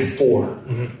doing to get to 4,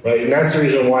 mm-hmm. right? And that's the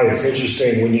reason why it's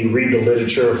interesting when you read the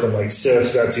literature from like Sif,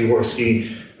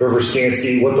 Zatsiorsky,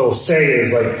 Ververscansky. What they'll say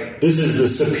is like, this is the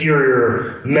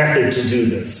superior method to do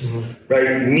this, mm-hmm.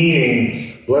 right?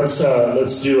 Meaning, let's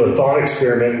do a thought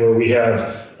experiment where we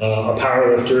have a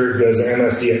powerlifter who has an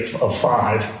MSD of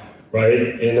 5, right?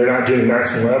 And they're not doing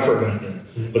maximal effort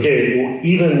method. Okay, well,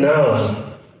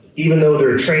 even though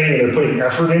they're training and they're putting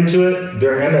effort into it,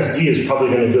 their MSD is probably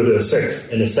going to go to a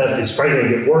 6 and a 7. It's probably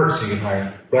going to get worse,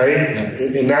 right? Yeah.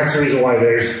 And that's the reason why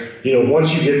there's,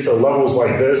 once you get to levels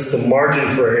like this, the margin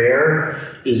for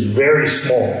error is very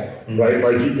small, right?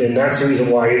 Like, and that's the reason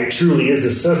why it truly is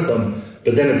a system.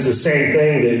 But then it's the same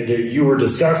thing that you were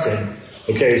discussing.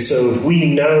 Okay, so if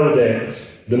we know that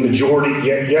the majority,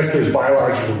 yes, there's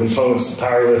biological components to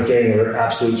powerlifting or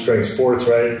absolute strength sports,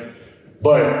 right?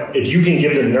 But if you can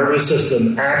give the nervous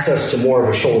system access to more of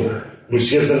a shoulder, which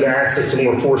gives them access to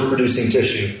more force-producing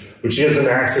tissue, which gives them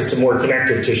access to more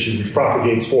connective tissue, which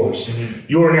propagates force, mm-hmm.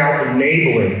 you are now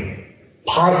enabling,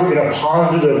 in a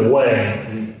positive way,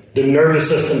 mm-hmm. the nervous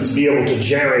system to be able to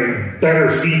generate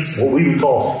better feats, what we would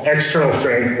call external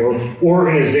strength, or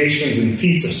organizations and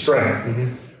feats of strength,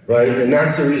 mm-hmm. right? And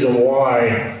that's the reason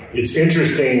why it's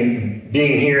interesting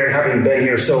being here, having been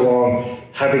here so long,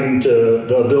 having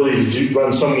the ability to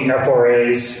run so many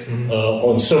FRAs mm-hmm.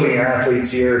 On so many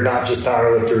athletes here, not just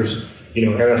powerlifters,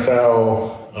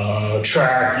 NFL,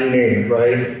 track, you name it,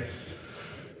 right?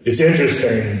 It's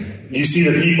interesting. You see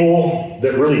the people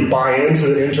that really buy into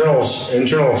the internal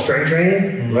strength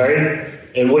training, mm-hmm. right?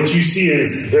 And what you see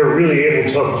is they're really able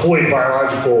to avoid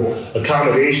biological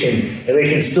accommodation, and they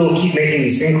can still keep making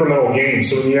these incremental gains.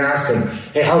 So when you ask them,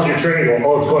 hey, how's your training going?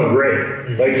 Oh, it's going great,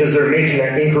 mm-hmm. right? Because they're making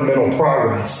that incremental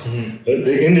progress. Mm-hmm.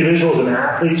 The individuals and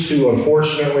athletes who,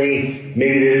 unfortunately,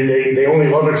 maybe they only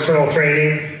love external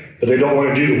training, but they don't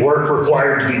want to do the work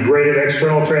required to be great at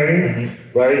external training,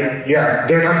 mm-hmm. right? Yeah,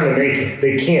 they're not going to make it.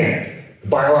 They can't. The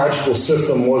biological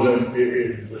system wasn't,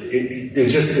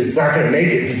 it's not going to make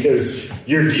it because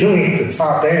you're dealing at the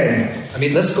top end. I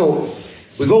mean, let's go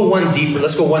one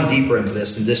deeper into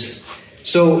this.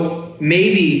 So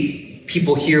maybe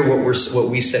people hear what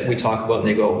we talk about and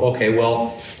they go, okay,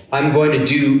 well, I'm going to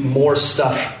do more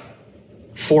stuff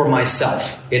for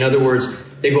myself. In other words,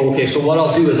 they go, okay, so what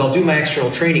I'll do is I'll do my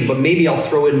external training, but maybe I'll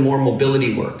throw in more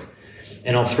mobility work,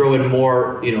 and I'll throw in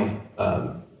more,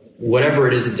 whatever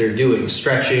it is that they're doing,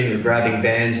 stretching or grabbing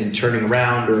bands and turning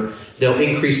around, or they'll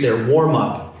increase their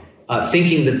warm-up,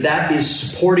 thinking that is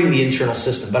supporting the internal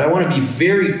system. But I want to be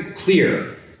very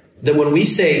clear that when we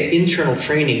say internal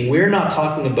training, we're not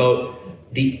talking about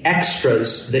the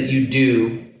extras that you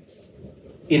do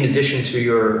in addition to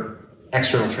your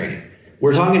external training.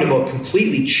 We're talking about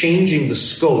completely changing the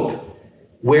scope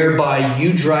whereby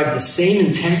you drive the same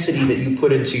intensity that you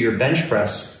put into your bench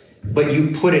press, but you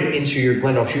put it into your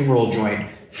glenohumeral joint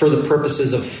for the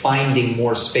purposes of finding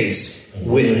more space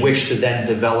with which to then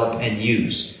develop and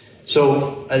use.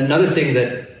 So another thing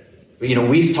that,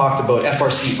 we've talked about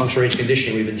FRC, functional range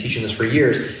conditioning. We've been teaching this for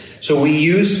years. So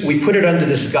we put it under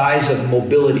this guise of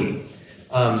mobility.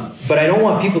 But I don't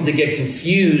want people to get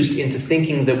confused into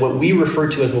thinking that what we refer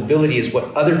to as mobility is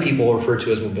what other people refer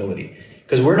to as mobility.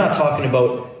 Because we're not talking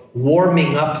about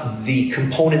warming up the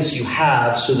components you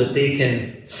have so that they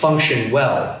can function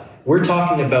well. We're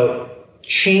talking about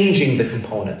changing the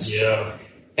components. Yeah.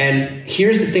 And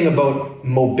here's the thing about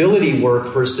mobility work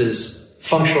versus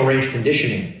functional range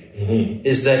conditioning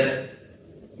is that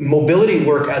mobility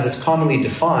work, as it's commonly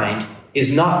defined,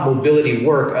 is not mobility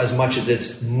work as much as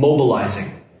it's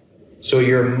mobilizing. So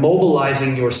you're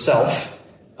mobilizing yourself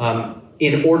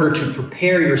in order to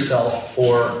prepare yourself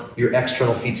for your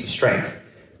external feats of strength.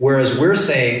 Whereas we're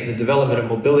saying the development of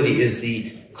mobility is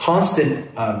the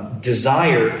constant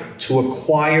desire to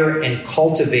acquire and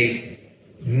cultivate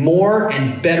more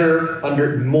and better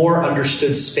more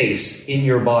understood space in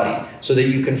your body so that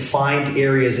you can find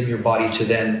areas in your body to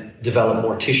then develop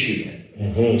more tissue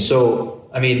in. So,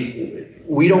 I mean,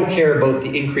 we don't care about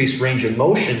the increased range of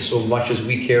motion so much as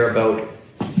we care about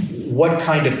what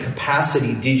kind of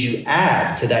capacity did you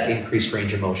add to that increased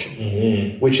range of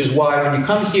motion. Which is why when you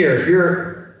come here, if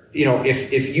you're,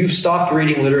 if you've stopped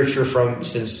reading literature about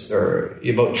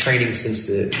training since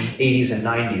the 80s and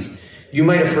 90s, you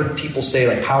might have heard people say,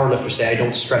 like powerlifters say, I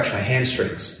don't stretch my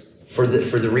hamstrings for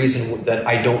the reason that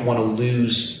I don't want to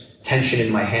lose tension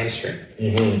in my hamstring.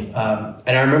 And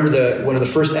I remember one of the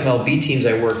first MLB teams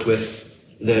I worked with,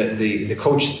 the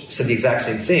coach said the exact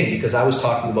same thing because I was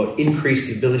talking about increase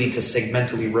the ability to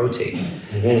segmentally rotate.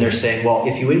 And they're saying, well,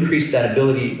 if you increase that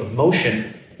ability of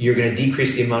motion, you're going to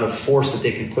decrease the amount of force that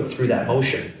they can put through that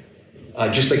motion.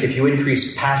 Just like if you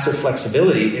increase passive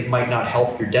flexibility, it might not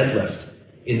help your deadlift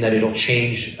in that it'll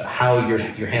change how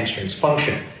your hamstrings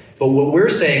function. But what we're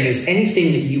saying is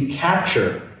anything that you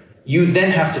capture, you then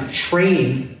have to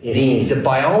train the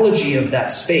biology of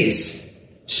that space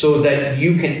so that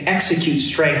you can execute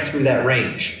strength through that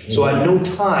range. So at no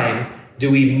time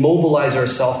do we mobilize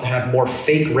ourselves to have more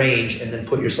fake range and then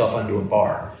put yourself onto a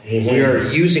bar. We are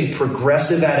using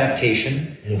progressive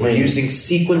adaptation. We're using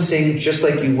sequencing just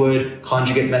like you would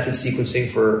conjugate method sequencing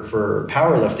for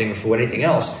powerlifting or for anything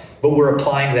else, but we're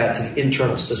applying that to the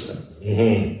internal system.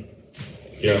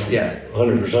 Yeah,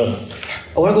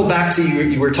 100%. I want to go back to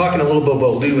you were talking a little bit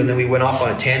about Lou and then we went off on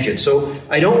a tangent. So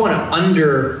I don't want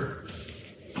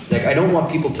I don't want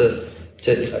people to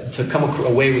come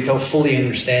away without fully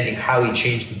understanding how he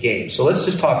changed the game. So let's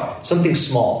just talk something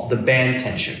small, the band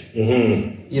tension.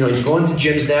 You go into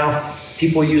gyms now,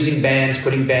 people using bands,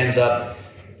 putting bands up.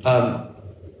 Why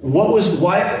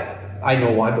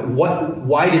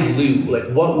did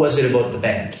Lou, what was it about the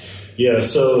band? Yeah,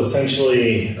 so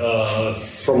essentially,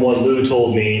 from what Lou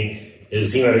told me,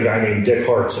 is he met a guy named Dick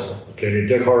Hartzell. Okay,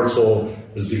 Dick Hartzell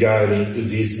is the guy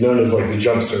he's known as like the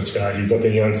jump starts guy. He's up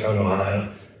in Youngstown,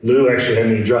 Ohio. Lou actually had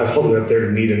me drive all the way up there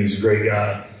to meet him. He's a great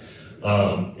guy.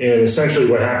 And essentially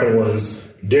what happened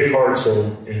was Dick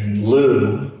Hartzell and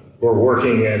Lou were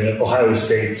working at an Ohio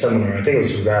State seminar. I think it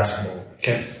was for basketball.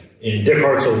 Okay. And Dick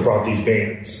Hartzell brought these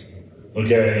bands.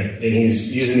 Okay. And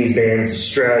he's using these bands to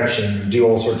stretch and do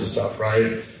all sorts of stuff,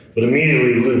 right? But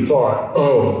immediately Lou thought,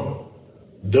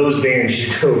 those bands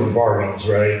should go over barbells,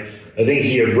 right? I think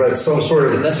he had read some sort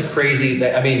of... That's a crazy...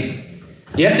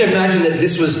 you have to imagine that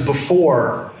this was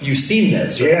before you've seen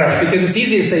this, right? Yeah. Because it's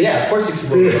easy to say, yeah, of course it can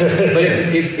go. But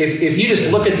if you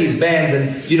just look at these bands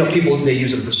and, people, they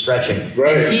use them for stretching.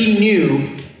 Right. And he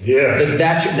knew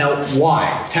that should... Now,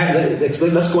 why? Let's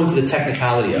go into the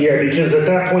technicality of it. Yeah, because at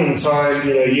that point in time,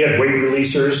 you had weight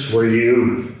releasers where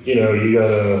you got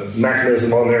a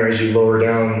mechanism on there as you lower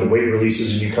down, the weight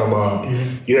releases when you come up.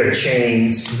 You had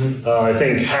chains. I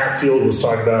think Hatfield was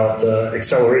talking about the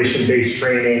acceleration-based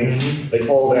training, like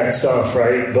all that stuff,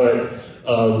 right? But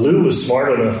Lou was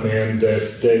smart enough, man,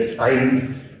 that I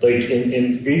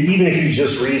even if you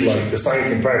just read like the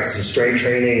science and practice of strength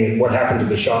training and what happened to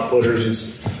the shot putters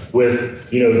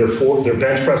with their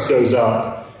bench press goes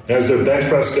up, and as their bench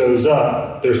press goes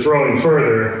up, they're throwing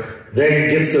further. Then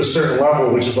it gets to a certain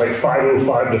level, which is like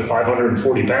 505 to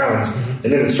 540 pounds,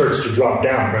 and then it starts to drop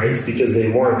down, right? It's because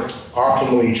they weren't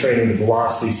optimally training the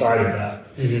velocity side of that.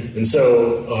 And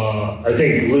so I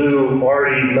think Lou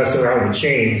already messing around with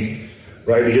chains,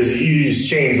 right? Because if you use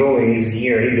chains only,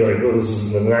 he'd be like, well, this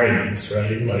is in the 90s,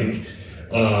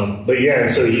 right? But yeah,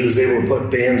 and so he was able to put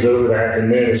bands over that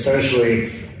and then essentially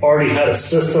already had a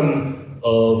system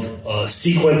of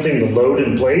sequencing the load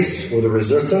in place or the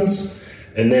resistance.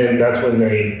 And then that's when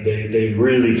they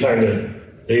really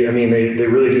they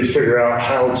really did figure out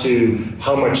how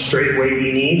much straight weight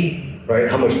you need, right?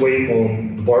 How much weight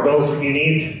on the barbells that you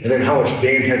need, and then how much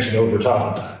band tension over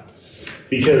top of that.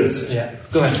 Because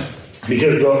go ahead.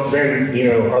 Because then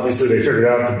obviously they figured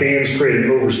out the bands create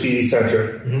an overspeed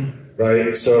eccentric,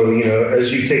 right? So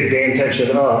as you take band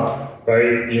tension up,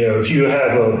 right? If you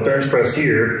have a bench press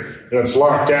here and it's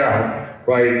locked out,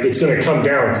 right? It's going to come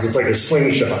down because it's like a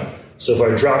slingshot. So if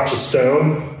I dropped a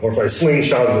stone or if I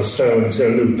slingshot a stone, it's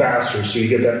going to move faster. So you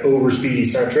get that overspeed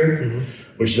eccentric,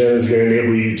 which then is going to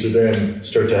enable you to then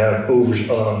start to have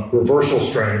reversal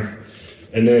strength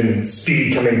and then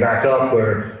speed coming back up,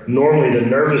 where normally the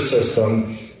nervous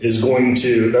system is going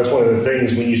to, that's one of the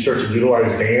things when you start to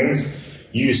utilize bands,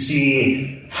 you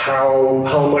see how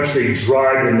much they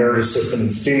drive the nervous system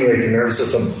and stimulate the nervous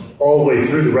system all the way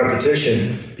through the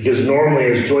repetition, because normally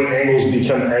as joint angles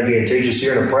become advantageous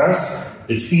here in a press,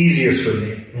 it's easiest for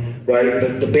me, right?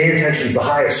 But the band tension is the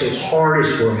highest, so it's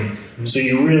hardest for me. So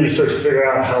you really start to figure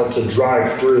out how to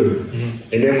drive through.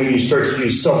 And then when you start to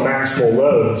use sub-maximal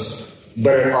loads,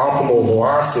 but at optimal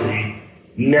velocity,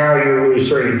 now you're really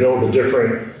starting to build the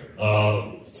different,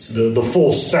 the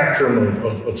full spectrum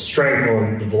of strength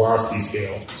on the velocity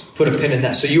scale. Put a pin in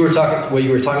that. So you're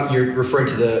referring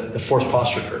to the force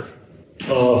posture curve.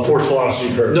 Force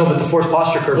velocity curve. No, but the force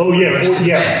posture curve. Oh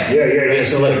yeah.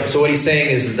 So what he's saying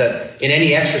is that in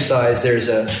any exercise, there's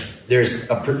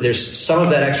some of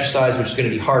that exercise which is going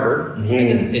to be harder, and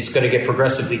then it's going to get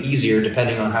progressively easier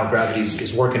depending on how gravity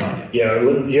is working on you.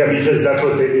 Yeah, because that's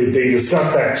what they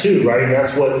discuss that too, right? And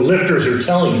that's what lifters are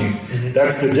telling you.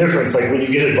 That's the difference. Like when you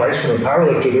get advice from a power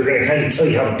lifter, they're going to kind of tell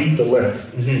you how to beat the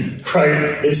lift,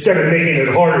 right? Instead of making it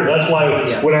harder. That's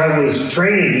why when I was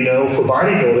training, for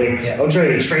bodybuilding, I'm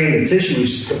trying to train the tissue, which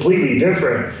is completely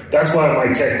different. That's why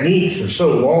my technique for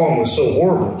so long was so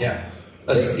horrible.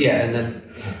 And then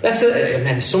that's it.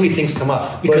 Man, so many things come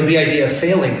up because the idea of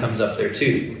failing comes up there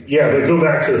too. Yeah, but go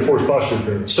back to the force posture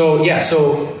curve. So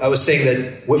I was saying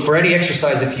that for any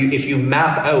exercise, if you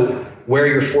map out where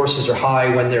your forces are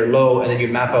high, when they're low, and then you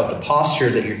map out the posture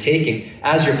that you're taking,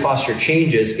 as your posture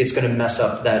changes, it's going to mess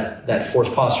up that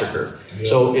force posture curve. Yeah.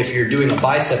 So if you're doing a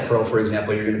bicep curl, for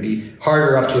example, you're going to be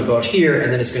harder up to about here,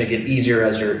 and then it's going to get easier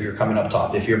as you're coming up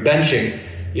top. If you're benching,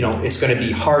 it's going to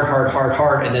be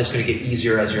hard, and then it's going to get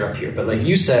easier as you're up here. But like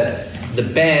you said, the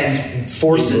band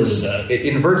forces, it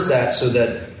inverts that so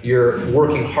that you're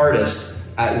working hardest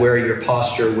at where your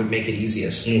posture would make it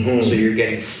easiest. So you're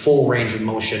getting full range of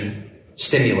motion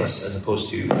stimulus as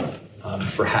opposed to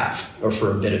for half or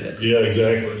for a bit of it. Yeah,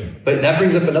 exactly. But that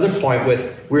brings up another point we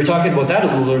were talking about that a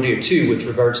little earlier too, with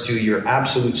regards to your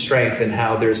absolute strength and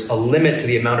how there's a limit to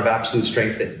the amount of absolute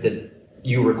strength that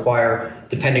you require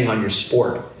depending on your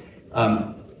sport.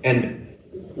 And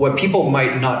what people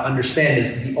might not understand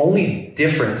is the only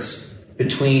difference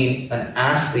between an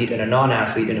athlete and a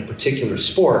non-athlete in a particular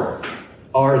sport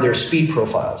are their speed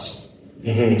profiles.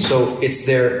 So it's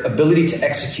their ability to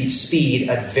execute speed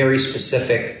at very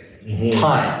specific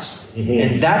times.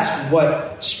 And that's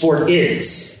what sport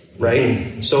is,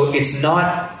 right? So it's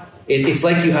not, it's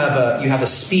like you have a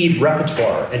speed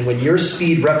repertoire, and when your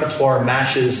speed repertoire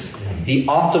matches the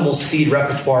optimal speed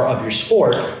repertoire of your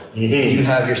sport, you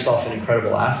have yourself an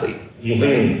incredible athlete.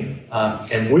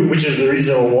 And which is the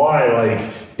reason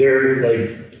why, they're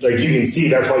like you can see,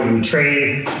 that's why you would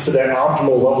train to that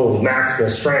optimal level of maximal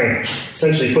strength.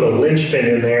 Essentially, put a linchpin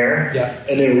in there,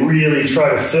 and then really try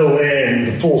to fill in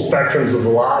the full spectrums of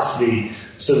velocity,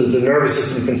 so that the nervous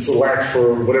system can select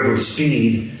for whatever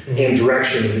speed and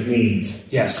direction that it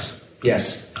needs. Yes.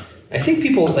 I think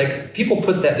people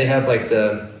put that, they have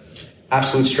the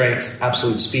absolute strength,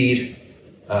 absolute speed,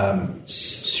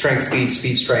 strength,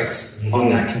 speed, strength on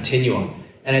that continuum.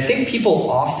 And I think people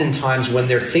oftentimes, when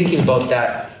they're thinking about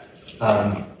that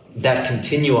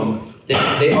continuum,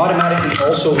 they automatically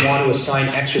also want to assign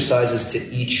exercises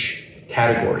to each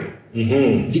category.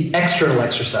 The external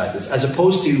exercises, as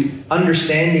opposed to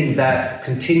understanding that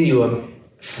continuum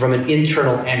from an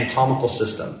internal anatomical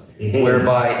system,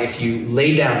 whereby if you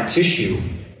lay down tissue,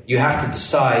 you have to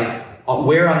decide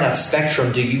where on that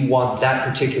spectrum do you want that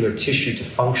particular tissue to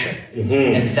function.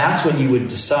 And that's when you would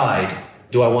decide,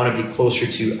 do I want to be closer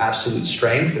to absolute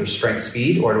strength or strength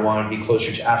speed, or do I want to be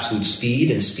closer to absolute speed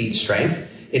and speed strength?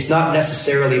 It's not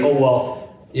necessarily,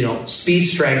 speed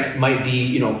strength might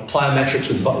be, plyometrics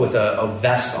with a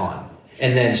vest on.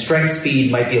 And then strength speed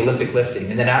might be Olympic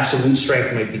lifting. And then absolute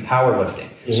strength might be powerlifting.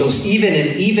 So even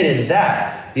in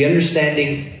that, the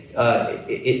understanding,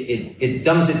 it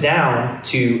dumbs it down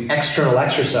to external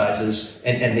exercises,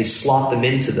 and they slot them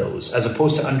into those, as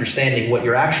opposed to understanding what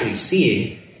you're actually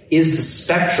seeing is the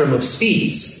spectrum of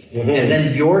speeds. And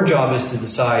then your job is to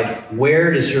decide,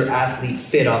 where does your athlete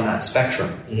fit on that spectrum,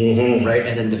 right?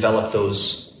 And then develop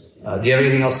those. Do you have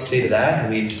anything else to say to that?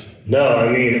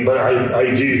 But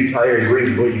I agree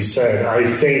with what you said. I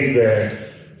think that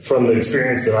from the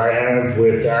experience that I have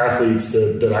with athletes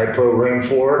that I program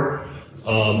for,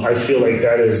 I feel like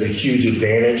that is a huge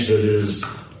advantage. That is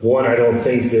one, I don't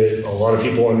think that a lot of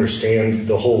people understand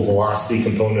the whole velocity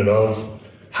component of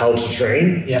how to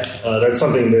train. Yeah. That's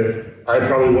something that I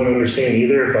probably wouldn't understand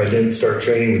either if I didn't start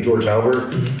training with George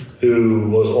Albert, who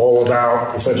was all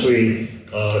about essentially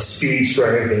speed,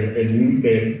 strength, and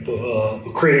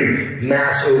creating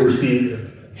mass overspeed,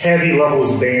 heavy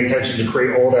levels of band tension to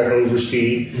create all that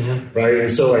overspeed, right?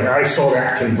 And so like I saw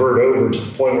that convert over to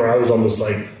the point where I was almost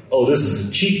like, oh, this is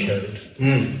a cheat code,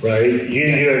 right?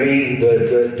 You know what I mean?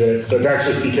 But that's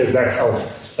just because that's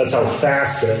how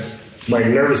fast that my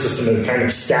nervous system had kind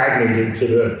of stagnated to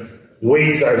the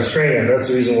weights that I was training at. That's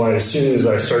the reason why as soon as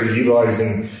I started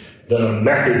utilizing the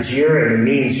methods here and the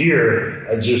means here,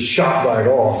 I just shot right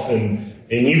off. And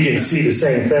you can see the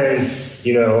same thing.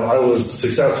 You know, I was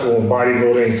successful in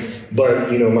bodybuilding,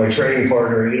 but, you know, my training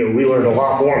partner, you know, we learned a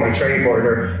lot more. My training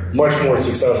partner, much more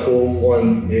successful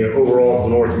on, you know, overall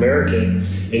North American.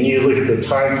 And you look at the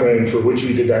time frame for which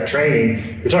we did that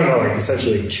training, you're talking about like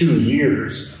essentially 2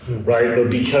 years, right? But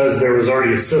because there was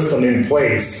already a system in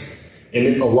place,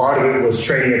 and a lot of it was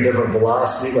training at different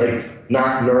velocity, like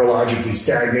not neurologically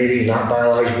stagnating, not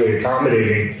biologically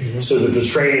accommodating, so that the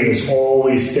training is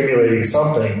always stimulating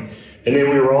something. And then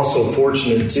we were also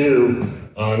fortunate too,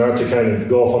 not to kind of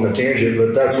go off on the tangent,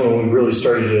 but that's when we really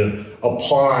started to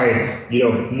apply, you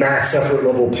know, max effort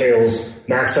level pails,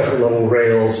 max effort level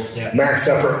rails, max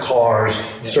effort cars,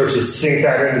 start to sink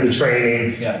that into the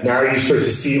training. Now you start to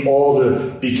see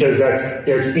because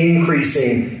that's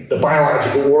increasing the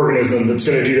biological organism that's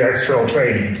going to do the external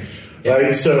training.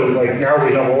 Right? So like now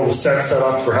we have all the sets set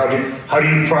up for how do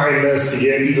you prime this to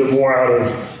get even more out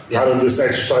of this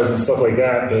exercise and stuff like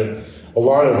that. But a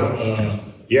lot of,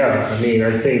 I mean,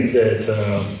 I think that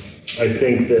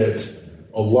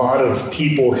a lot of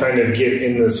people kind of get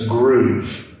in this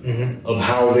groove of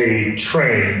how they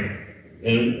train,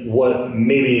 and what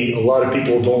maybe a lot of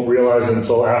people don't realize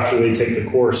until after they take the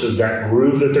course is that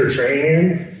groove that they're training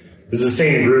in is the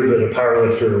same groove that a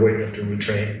powerlifter or weightlifter would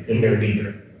train, and they're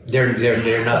neither.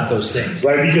 They're not those things,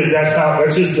 right? Because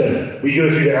we go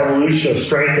through the evolution of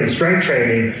strength and strength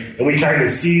training, and we kind of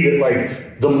see that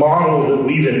like the model that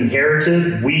we've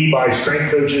inherited, we by strength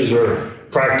coaches or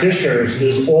practitioners,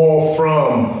 is all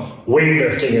from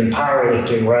weightlifting and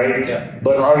powerlifting, right? Yeah.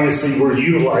 But obviously we're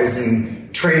utilizing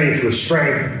training for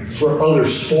strength for other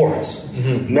sports.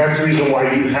 And that's the reason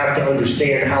why you have to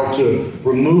understand how to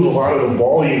remove a lot of the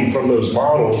volume from those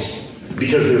models,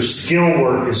 because their skill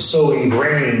work is so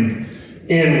ingrained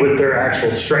in with their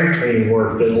actual strength training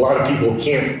work that a lot of people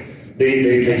can't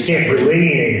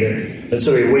delineate it. And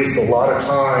so they waste a lot of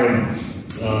time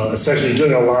essentially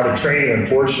doing a lot of training,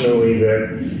 unfortunately,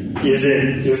 that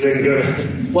isn't going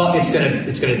to... Well, it's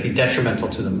going to be detrimental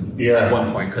to them at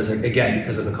one point because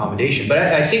of accommodation. But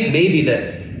I think maybe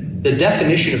that the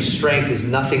definition of strength is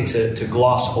nothing to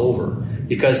gloss over,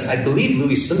 because I believe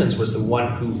Louis Simmons was the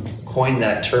one who coined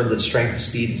that term that strength is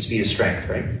speed and speed is strength,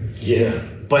 right? Yeah.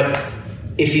 But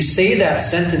if you say that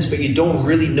sentence but you don't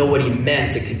really know what he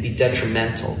meant, it could be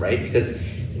detrimental, right? Because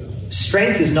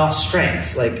strength is not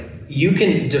strength. Like, you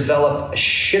can develop a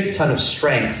shit ton of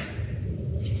strength,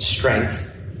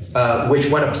 which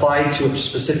when applied to a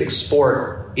specific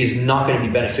sport is not going to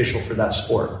be beneficial for that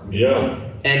sport. Yeah.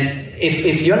 And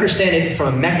if you understand it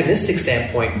from a mechanistic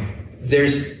standpoint,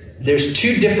 there's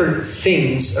two different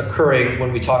things occurring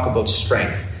when we talk about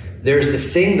strength. There's the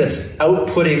thing that's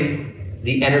outputting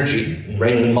the energy,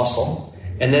 right, the muscle,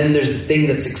 and then there's the thing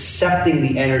that's accepting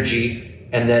the energy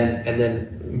and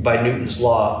then by Newton's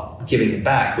law giving it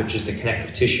back, which is the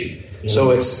connective tissue. So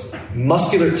it's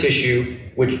muscular tissue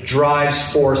which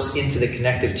drives force into the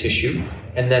connective tissue,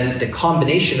 and then the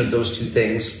combination of those two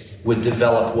things would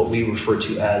develop what we refer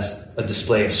to as a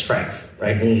display of strength,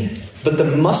 right? But the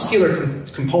muscular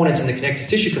components and the connective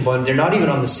tissue component, they're not even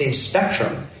on the same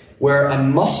spectrum. Where a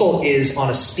muscle is on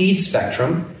a speed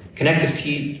spectrum, connective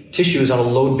tissue is on a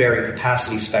load-bearing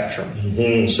capacity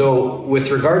spectrum. So with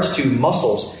regards to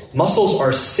muscles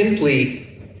are simply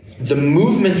the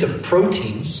movement of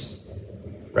proteins,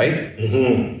 right,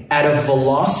 at a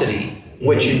velocity,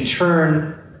 which in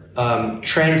turn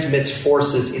transmits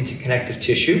forces into connective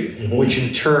tissue, which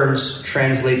in turn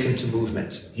translates into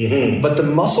movement. But the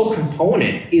muscle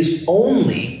component is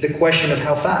only the question of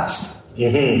how fast.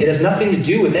 It has nothing to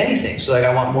do with anything. So like,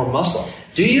 I want more muscle.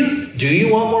 Do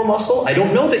you want more muscle? I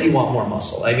don't know that you want more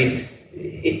muscle. I mean,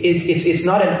 it's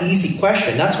not an easy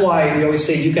question. That's why we always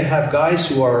say you can have guys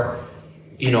who are,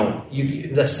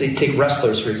 let's say take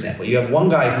wrestlers, for example. You have one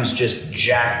guy who's just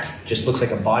jacked, just looks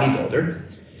like a bodybuilder,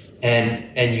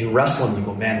 and you wrestle him and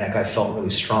you go, man, that guy felt really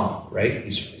strong, right?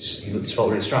 He felt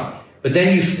really strong. But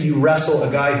then you wrestle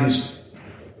a guy who's,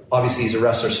 obviously he's a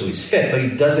wrestler, so he's fit, but he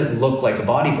doesn't look like a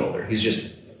bodybuilder. He's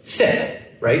just fit,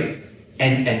 right?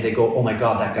 and they go, oh my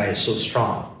God, that guy is so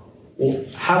strong. Well,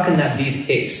 how can that be the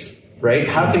case, right?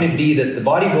 How can it be that the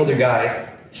bodybuilder guy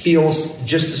feels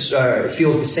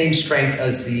feels the same strength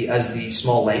as the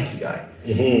small lanky guy?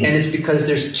 And it's because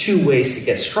there's two ways to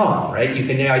get strong, right? You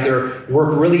can either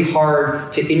work really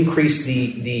hard to increase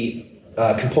the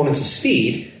components of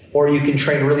speed, or you can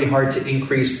train really hard to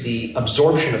increase the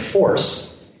absorption of force,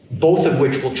 both of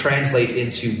which will translate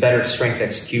into better strength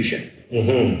execution,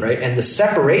 right? And the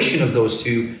separation of those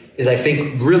two is, I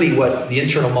think, really what the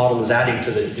internal model is adding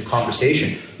to the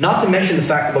conversation. Not to mention the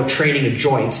fact about training a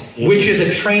joint, which is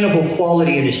a trainable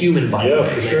quality in a human body. Yeah,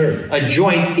 for sure. A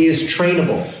joint is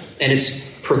trainable, and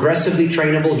it's progressively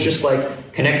trainable, just like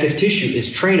connective tissue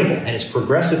is trainable, and it's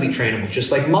progressively trainable, just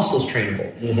like muscles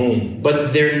trainable.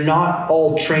 But they're not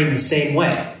all trained the same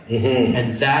way.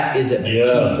 And that is a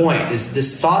key point, is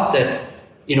this thought that,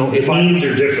 you know, the means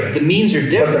are different. The means are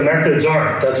different. But the methods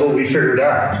aren't. That's what we figured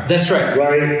out. That's right.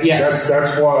 Right? Yes.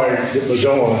 That's why we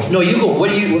go on. No, you go.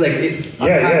 What do you, like...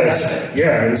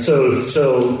 Yeah, and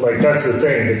so like, that's the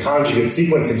thing. The conjugate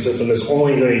sequencing system is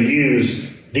only going to use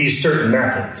these certain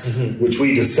methods, which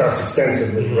we discuss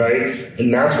extensively, right?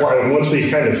 And that's why once we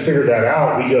kind of figured that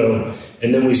out, we go,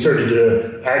 and then we started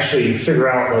to actually figure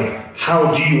out, like,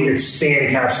 how do you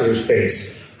expand capsular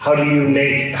space? How do you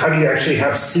actually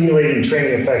have stimulating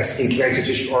training effects in connective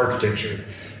tissue architecture,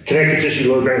 connective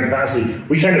tissue load bearing capacity?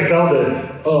 We kind of felt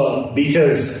it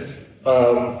because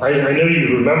I know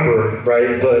you remember,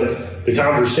 right? But the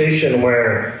conversation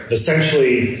where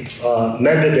essentially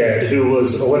Medvedev, who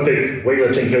was Olympic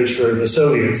weightlifting coach for the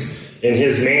Soviets, in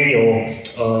his manual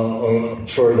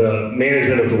for the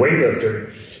management of the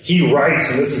weightlifter, he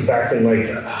writes, and this is back in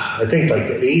I think the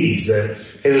 80s, that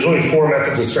hey, there's only 4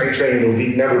 methods of strength training.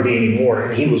 There'll never be any more.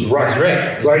 And he was right.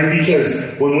 Right?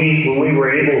 Because when we were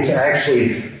able to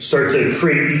actually start to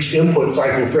create each input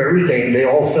cycle for everything, they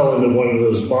all fell into one of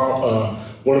those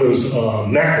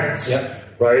methods. Yep.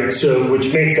 Right? So,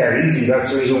 which makes that easy.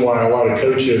 That's the reason why a lot of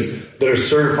coaches that are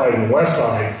certified in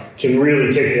Westside can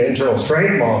really take the internal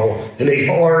strength model, and they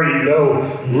already know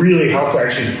really how to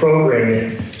actually program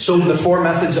it. So the 4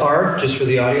 methods are, just for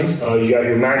the audience? You got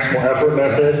your maximal effort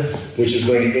method, which is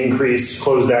going to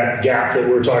close that gap that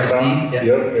we're talking about. Yeah.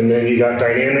 Yep. And then you got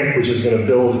dynamic, which is going to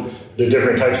build the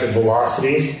different types of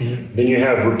velocities. Then you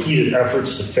have repeated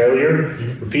efforts to failure.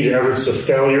 Repeated efforts to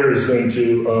failure is going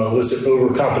to elicit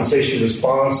overcompensation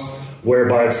response,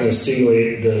 whereby it's going to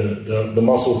stimulate the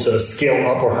muscle to scale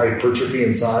up or hypertrophy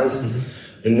in size.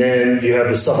 And then you have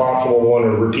the suboptimal one,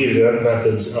 or repeated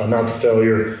methods, not to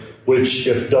failure, which,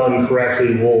 if done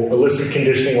correctly, will elicit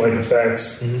conditioning-like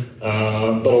effects.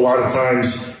 But a lot of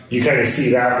times you kind of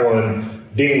see that one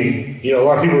being, a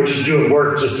lot of people are just doing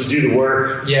work just to do the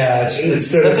work. Yeah,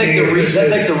 that's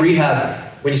like the rehab.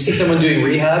 When you see someone doing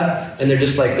rehab and they're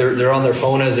just like they're on their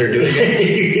phone as they're doing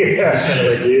it, just kind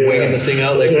of winging the thing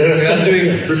out like I'm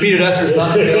doing repeated efforts,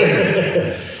 not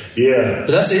failing. Yeah,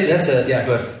 but that's it.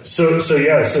 Go ahead. So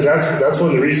that's one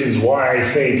of the reasons why I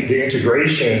think the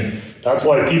integration. That's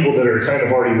why people that are kind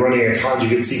of already running a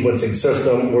conjugate sequencing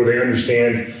system, or they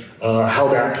understand how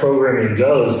that programming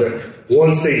goes, that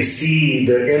once they see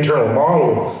the internal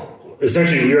model,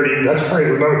 essentially that's why I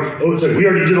remember, it's like we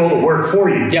already did all the work for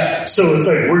you. Yeah. So it's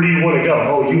like, where do you want to go?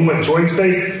 Oh, you want joint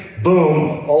space?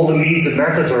 Boom. All the means and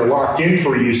methods are locked in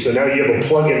for you. So now you have a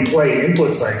plug and play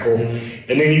input cycle.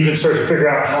 And then you can start to figure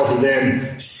out how to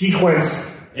then sequence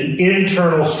an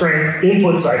internal strength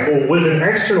input cycle with an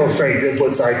external strength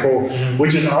input cycle,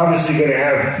 which is obviously going to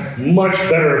have much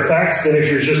better effects than if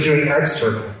you're just doing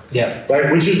external. Yeah. Right.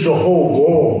 Which is the whole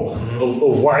goal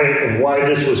of why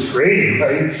this was created,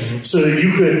 right? So that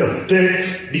you could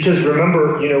fit, because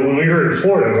remember, when we were in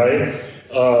Florida, right?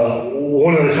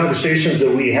 One of the conversations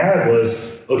that we had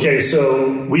was, okay,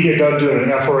 so we get done doing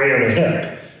an FRA on a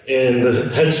hip, and the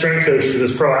head strength coach for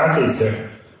this pro athlete's there.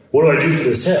 What do I do for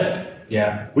this hip?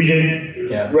 Yeah. We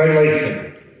didn't,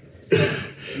 right?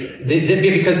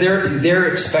 Because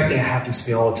they're expecting, it happens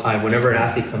to me all the time. Whenever an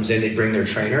athlete comes in, they bring their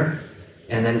trainer,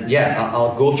 and then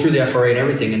I'll go through the FRA and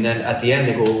everything, and then at the end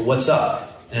they go, well, "What's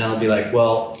up?" And I'll be like,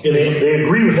 "Well," and they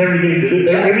agree with everything.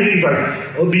 Everything's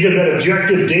like, because that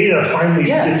objective data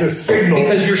finally, it's a signal.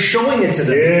 Because you're showing it to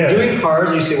them. You're doing cars,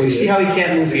 and you say, "Well, you see how he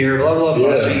can't move here, blah blah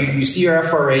blah." So you see your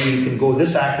FRA, you can go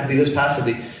this actively, this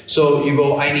passively. So you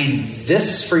go, I need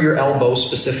this for your elbow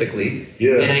specifically,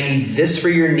 and I need this for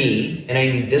your knee, and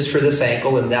I need this for this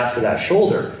ankle, and that for that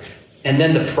shoulder. And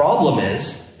then the problem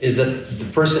is that the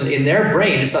person in their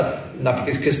brain, it's not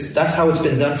because that's how it's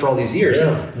been done for all these years.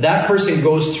 That person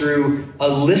goes through a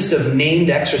list of named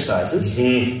exercises,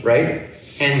 right?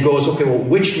 And goes, okay, well,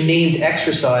 which named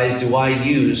exercise do I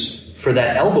use for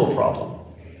that elbow problem.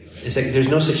 It's like there's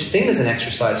no such thing as an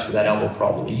exercise for that elbow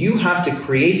problem. You have to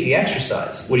create the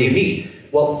exercise. What do you mean?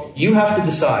 Well, you have to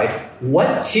decide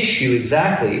what tissue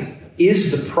exactly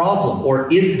is the problem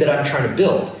or is that I'm trying to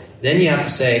build. Then you have to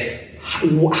say,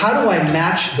 how do I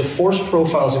match the force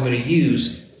profiles I'm going to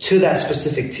use to that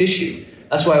specific tissue?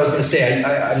 That's why I was going to say,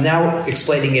 I'm now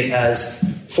explaining it as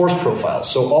force profiles.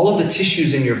 So all of the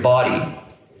tissues in your body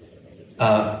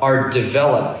are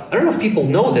developed. I don't know if people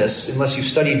know this unless you've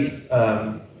studied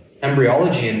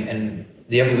embryology and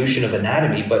the evolution of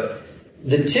anatomy, but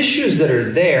the tissues that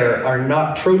are there are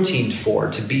not proteined for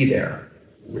to be there.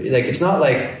 Like, it's not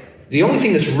like the only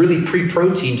thing that's really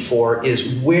pre-proteined for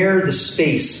is where the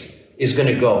space is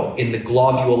going to go in the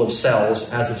globule of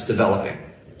cells as it's developing.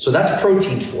 So that's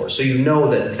proteined for. So you know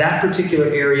that that particular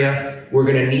area, we're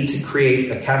going to need to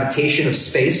create a cavitation of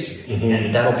space,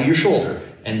 and that'll be your shoulder.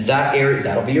 And that area,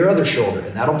 that'll be your other shoulder,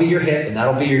 and that'll be your hip, and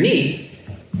that'll be your knee.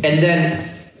 And then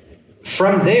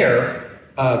from there,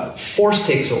 force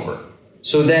takes over.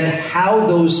 So then how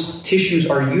those tissues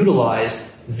are utilized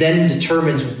then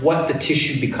determines what the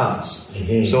tissue becomes.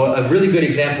 So a really good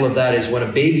example of that is when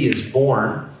a baby is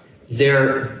born,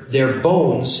 their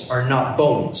bones are not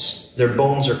bones. Their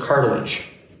bones are cartilage.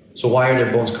 So why are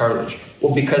their bones cartilage?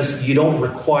 Well, because you don't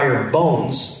require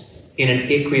bones in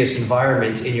an aqueous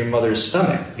environment in your mother's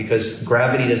stomach, because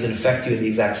gravity doesn't affect you in the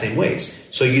exact same ways.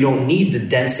 So you don't need the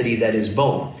density that is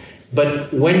bone.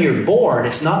 But when you're born,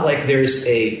 it's not like there's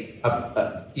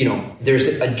there's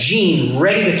a gene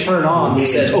ready to turn on that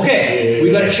says, okay,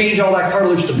 we've got to change all that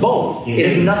cartilage to bone. It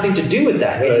has nothing to do with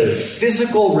that. It's a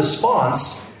physical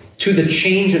response to the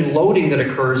change in loading that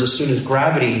occurs as soon as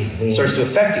gravity starts to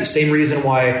affect you. Same reason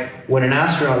why when an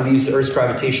astronaut leaves the Earth's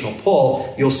gravitational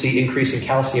pull, you'll see increase in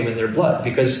calcium in their blood,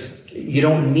 because you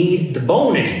don't need the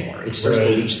bone anymore. It starts to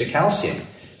leach the calcium.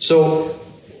 So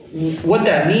what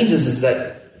that means is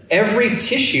that every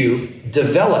tissue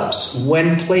develops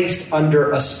when placed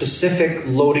under a specific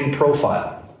loading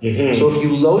profile. So if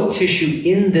you load tissue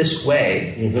in this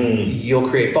way, you'll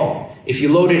create bone. If you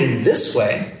load it in this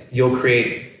way, you'll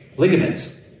create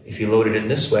ligament. If you load it in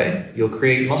this way, you'll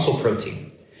create muscle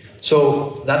protein.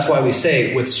 So that's why we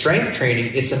say with strength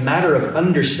training, it's a matter of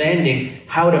understanding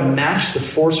how to match the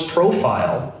force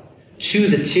profile to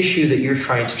the tissue that you're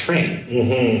trying to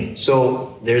train.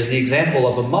 So there's the example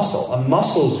of a muscle. A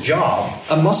muscle's job,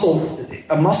 a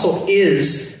muscle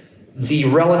is the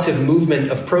relative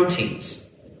movement of proteins.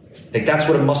 Like, that's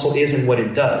what a muscle is and what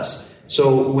it does.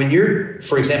 So when you're,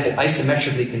 for example,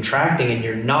 isometrically contracting and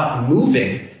you're not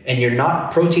moving and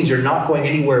proteins are not going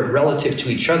anywhere relative to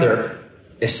each other,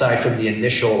 aside from the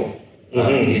initial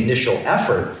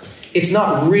effort, it's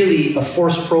not really a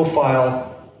force profile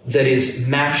that is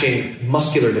matching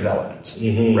muscular development,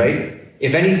 right?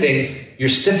 If anything, you're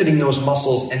stiffening those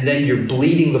muscles and then you're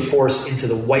bleeding the force into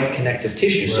the white connective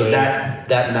tissue. So that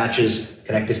matches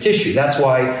connective tissue. That's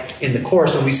why in the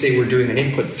course, when we say we're doing an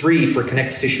input 3 for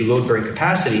connective tissue load bearing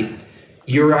capacity,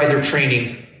 you're either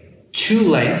training to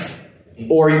length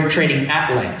or you're training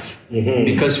at length.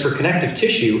 Because for connective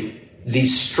tissue, the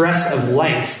stress of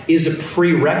length is a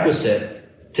prerequisite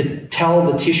to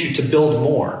tell the tissue to build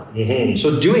more.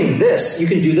 So doing this, you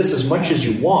can do this as much as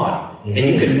you want, and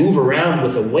you can move around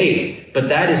with a weight, but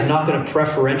that is not going to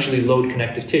preferentially load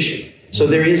connective tissue. So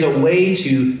there is a way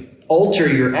to alter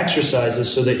your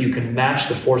exercises so that you can match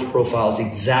the force profiles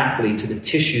exactly to the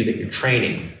tissue that you're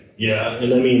training. Yeah,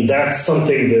 and I mean, that's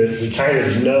something that we kind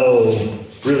of know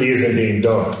really isn't being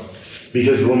done.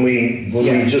 Because when we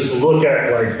just look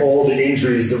at like all the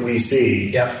injuries that we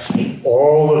see,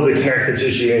 all of the connective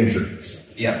tissue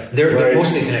injuries. They're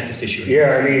mostly connective tissue.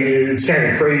 Yeah, I mean, it's kind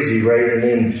of crazy, right? And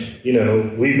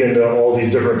then, we've been to all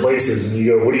these different places and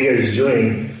you go, what are you guys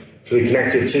doing for the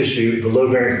connective tissue, the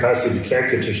load bearing capacity of the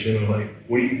connective tissue? And I'm like,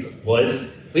 what?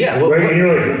 Right? And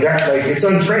you're like, it's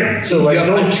untrained. So like,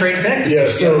 untrained connective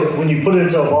tissue. So when you put it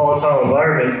into a volatile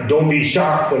environment, don't be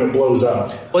shocked when it blows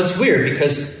up. Well, it's weird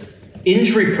because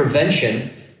injury prevention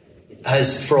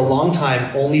has for a long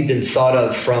time only been thought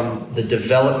of from the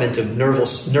development of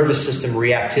nervous system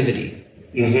reactivity,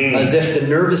 as if the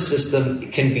nervous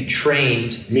system can be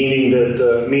trained. Meaning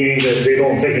that they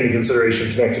don't take into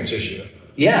consideration connective tissue.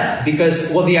 Yeah,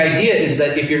 because the idea is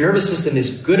that if your nervous system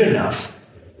is good enough,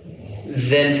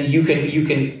 then you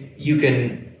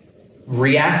can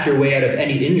react your way out of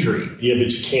any injury. Yeah,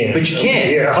 but you can't.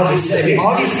 Yeah,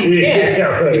 obviously you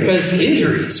can't because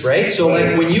injuries, right? So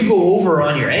like when you go over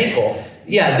on your ankle,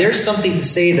 there's something to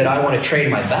say that I want to train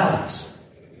my balance.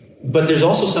 But there's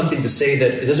also something to say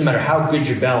that it doesn't matter how good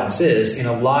your balance is in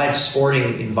a live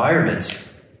sporting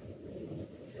environment.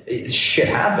 shit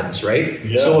happens, right?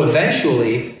 Yeah. So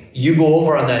eventually you go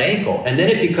over on that ankle, and then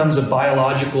it becomes a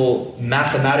biological,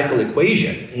 mathematical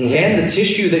equation. Can the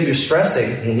tissue that you're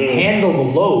stressing handle the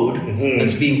load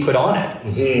that's being put on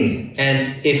it?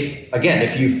 And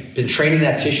if you've been training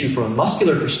that tissue from a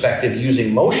muscular perspective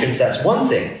using motions, that's one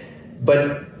thing.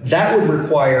 But that would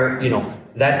require,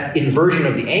 that inversion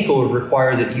of the ankle would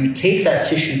require that you take that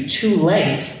tissue to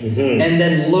length and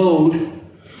then load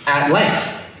at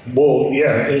length. Well,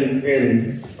 yeah,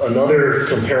 and another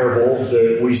comparable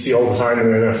that we see all the time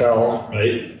in the NFL,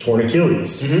 right? Torn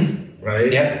Achilles,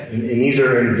 right? Yep. And these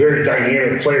are in very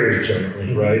dynamic players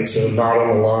generally, right? So not on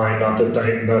the line, not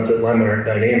that linemen aren't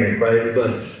dynamic, right?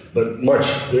 But much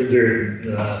they're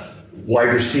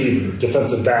wide receiver,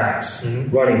 defensive backs,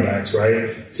 running backs, right?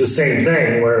 It's the same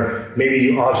thing where maybe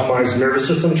you optimize nervous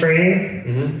system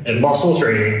training and muscle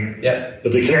training,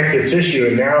 but the connective tissue,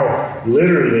 and now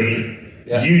literally.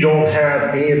 You don't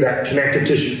have any of that connective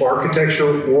tissue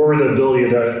architecture or the ability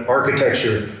of that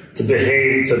architecture to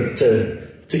behave,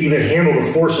 to even handle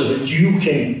the forces that you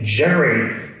can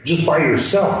generate just by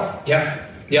yourself. Yeah,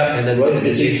 and then the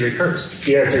injury occurs.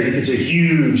 Yeah, it's a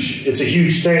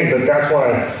huge thing, but that's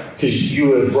why, because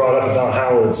you had brought up about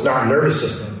how it's not nervous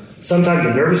system. Sometimes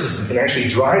the nervous system can actually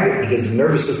drive it because the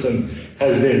nervous system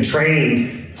has been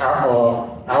trained out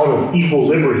of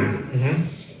equilibrium.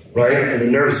 Right? And the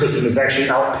nervous system is actually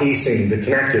outpacing the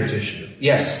connective tissue.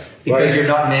 Yes, because you're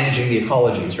not managing the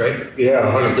ecologies, right?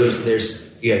 Yeah.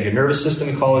 You have your nervous system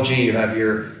ecology, you have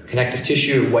your connective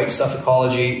tissue, white stuff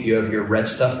ecology, you have your red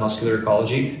stuff, muscular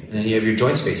ecology, and then you have your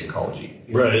joint space ecology.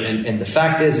 Right. And the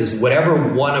fact is whatever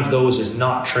one of those is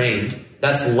not trained,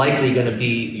 that's likely going to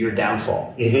be your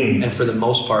downfall. And for the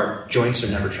most part, joints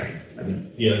are never trained.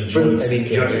 Joints are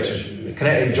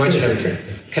never trained.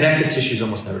 Connective tissue is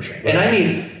almost never trained. Right.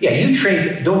 And you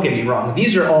train, don't get me wrong,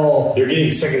 these are all... They're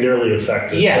getting secondarily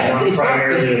affected, but not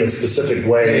primarily in a specific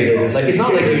way. It's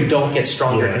not like you don't get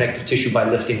stronger connective tissue by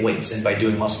lifting weights and by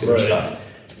doing muscular stuff.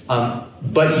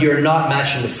 But you're not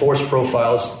matching the force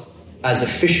profiles as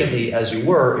efficiently as you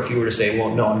were if you were to say,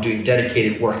 well, no, I'm doing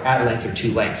dedicated work at length or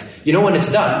to length. You know when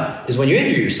it's done is when you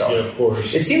injure yourself. Yeah, of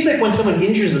course. It seems like when someone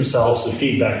injures themselves... It's a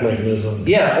feedback mechanism.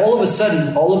 Yeah, all of a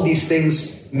sudden, all of these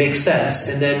things make sense.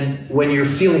 And then when you're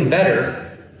feeling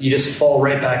better, you just fall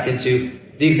right back into...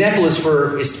 The example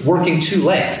is working to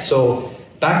length. So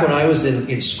back when I was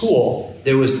in school,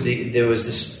 there was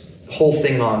this whole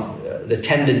thing on the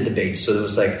tendon debate. So there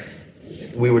was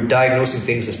we were diagnosing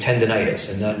things as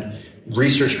tendinitis, and then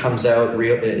research comes out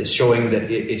showing that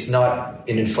it's not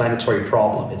an inflammatory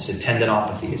problem. It's a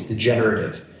tendinopathy. It's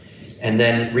degenerative. And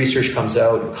then research comes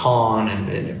out, Kahn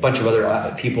and a bunch of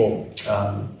other people,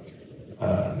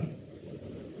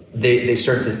 they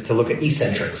start to look at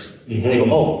eccentrics. They go,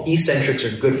 oh, eccentrics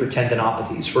are good for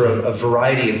tendinopathies for a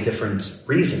variety of different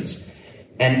reasons.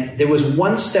 And there was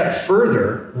one step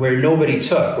further where nobody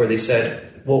took, where they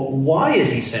said, well, why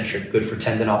is eccentric good for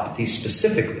tendinopathies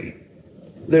specifically?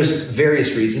 There's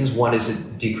various reasons. One is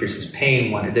it decreases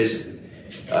pain.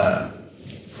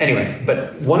 Anyway,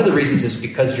 but one of the reasons is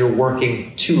because you're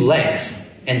working to length,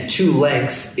 and to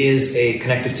length is a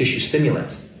connective tissue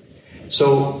stimulant.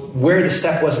 So where the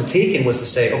step wasn't taken was to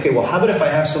say, okay, well, how about if I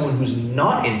have someone who's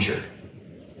not injured,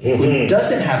 who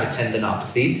doesn't have a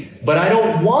tendinopathy, but I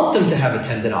don't want them to have a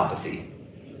tendinopathy?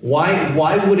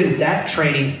 Why wouldn't that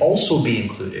training also be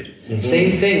included?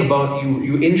 Same thing about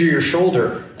you injure your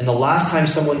shoulder, and the last time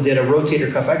someone did a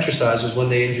rotator cuff exercise was when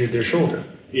they injured their shoulder.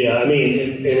 Yeah, and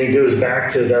it goes back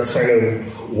to, that's kind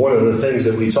of one of the things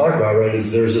that we talk about, right,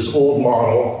 is there's this old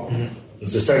model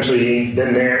that's essentially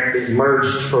been there, that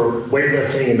merged for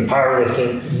weightlifting into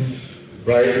powerlifting,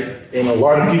 right? And a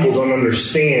lot of people don't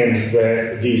understand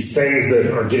that these things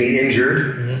that are getting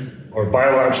injured are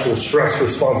biological stress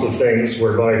responsive things,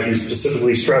 whereby if you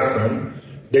specifically stress them,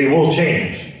 they will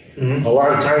change. A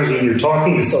lot of times when you're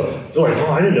talking to someone, they're like,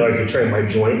 oh, I didn't know I could train my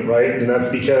joint, right? And that's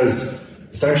because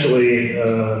essentially...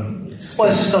 it's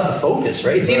just not the focus,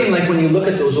 right? It's even like when you look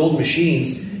at those old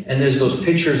machines and there's those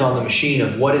pictures on the machine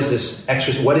of what is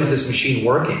this machine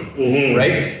working,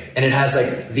 right? And it has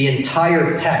the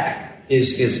entire pec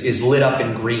is lit up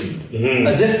in green,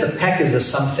 as if the pec is a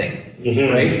something,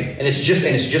 right? And it's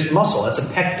just muscle. That's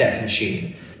a pec deck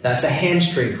machine. That's a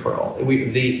hamstring curl.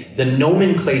 The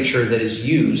nomenclature that is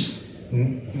used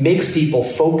makes people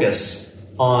focus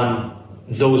on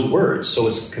those words. So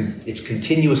it's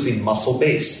continuously muscle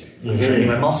based. I'm training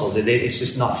my muscles. It's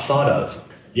just not thought of.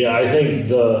 Yeah, I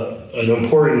think an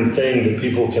important thing that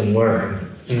people can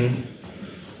learn, and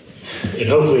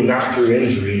hopefully not through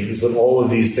injury, is that all of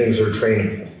these things are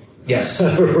trainable. Yes.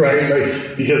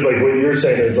 Right? Because what you're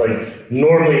saying is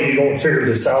normally you don't figure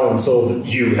this out until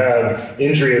you have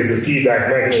injury as the feedback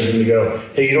mechanism to go,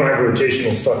 hey, you don't have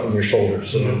rotational stuff in your shoulder.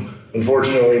 So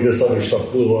unfortunately, this other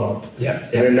stuff blew up. Yeah.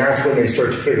 And then that's when they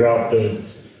start to figure out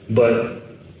but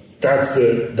that's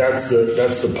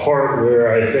the part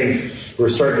where I think we're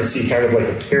starting to see kind of like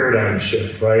a paradigm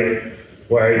shift, right?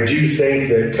 Where I do think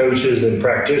that coaches and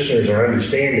practitioners are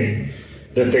understanding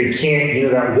that they can't,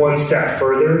 that one step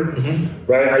further,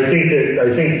 right? I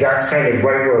think that's kind of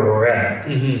right where we're at,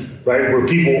 right? Where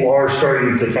people are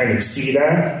starting to kind of see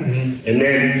that. And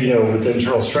then, with the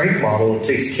internal strength model, it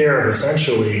takes care of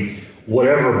essentially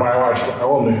whatever biological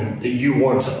element that you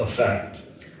want to affect.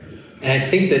 And I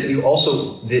think that you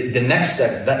also, the next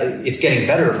step, it's getting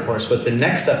better, of course, but the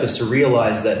next step is to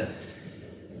realize that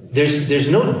there's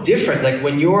no different, like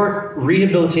when you're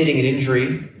rehabilitating an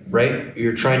injury, right?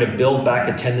 You're trying to build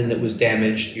back a tendon that was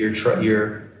damaged. You're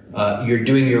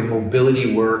doing your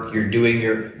mobility work. You're doing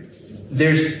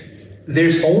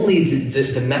there's only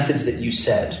the methods that you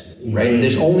said, right?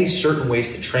 There's only certain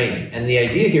ways to train. And the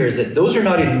idea here is that those are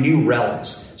not in new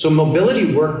realms. So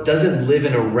mobility work doesn't live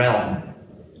in a realm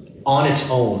on its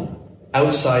own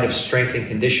outside of strength and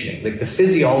conditioning. Like the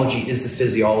physiology is the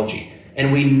physiology.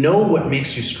 And we know what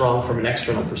makes you strong from an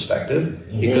external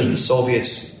perspective because the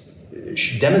Soviets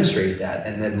demonstrated that,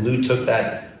 and then Lou took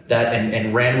that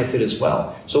and ran with it as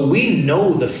well. So we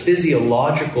know the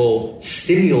physiological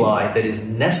stimuli that is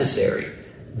necessary.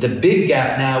 The big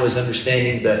gap now is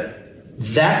understanding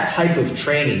that type of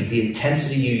training, the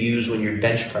intensity you use when you're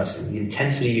bench pressing, the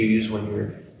intensity you use when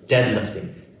you're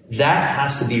deadlifting, that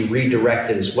has to be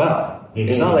redirected as well.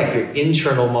 It's not like your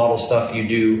internal model stuff you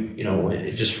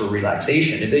do, just for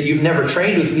relaxation. If you've never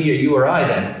trained with me or you or I,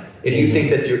 then if you think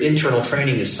that your internal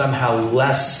training is somehow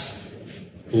less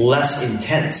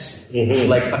intense,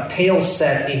 like a pale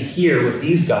set in here with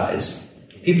these guys,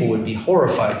 people would be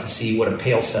horrified to see what a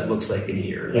pale set looks like in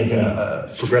here, like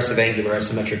a progressive angular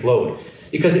isometric load.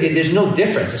 Because there's no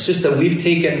difference. It's just that we've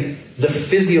taken the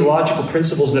physiological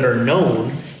principles that are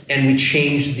known and we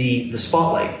changed the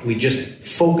spotlight. We just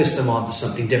focused them onto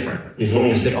something different. We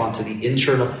focused it onto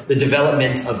the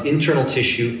development of internal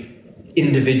tissue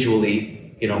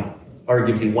individually,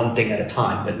 arguably one thing at a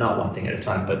time, but not one thing at a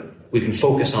time, but we can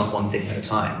focus on one thing at a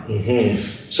time.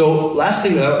 So last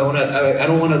thing, I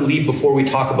don't want to leave before we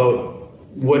talk about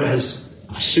what has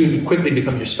soon quickly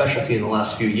become your specialty in the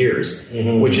last few years,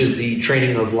 which is the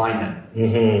training of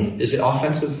linemen. Is it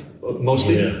offensive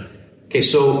mostly? Yeah. Okay,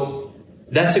 so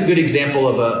that's a good example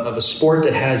of a sport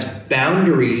that has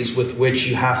boundaries with which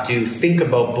you have to think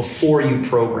about before you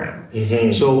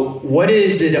program. So what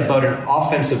is it about an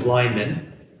offensive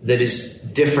lineman that is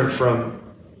different from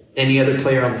any other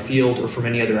player on the field or from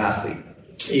any other athlete?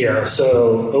 Yeah,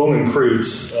 so Owen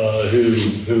Kreutz,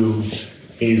 who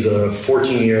he's a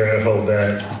 14-year NFL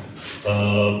vet,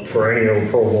 perennial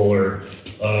Pro Bowler.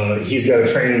 He's got a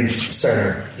training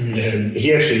center, and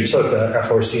he actually took a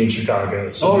FRC in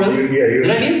Chicago. So really? Did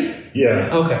I mean? Yeah.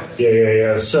 Okay.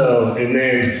 Yeah. So, and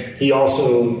then he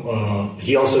also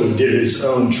did his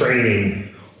own training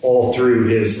all through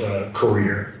his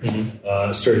career.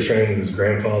 Started training with his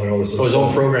grandfather, all this. His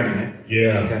own programming. Right?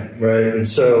 Yeah. Okay. Right. And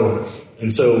so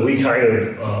we kind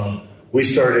of we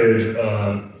started.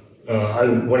 I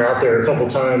went out there a couple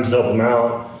times to help him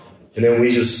out. And then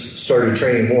we just started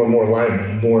training more and more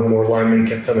linemen, and more linemen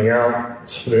kept coming out.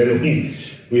 So then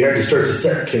we had to start to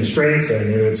set constraints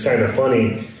in, and it's kind of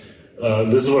funny.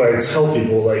 This is what I tell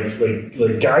people: like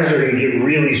guys are going to get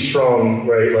really strong,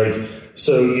 right? Like,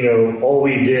 so all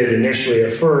we did initially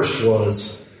at first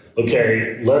was,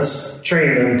 okay, let's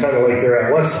train them kind of like they're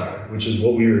at Westside, which is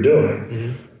what we were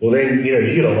doing. Well, then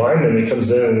you get a lineman that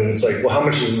comes in, and it's like, well, how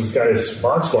much is this guy's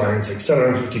box squatting? It's like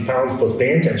 750 pounds plus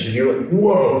band tension. You're like,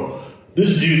 whoa.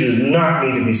 This dude does not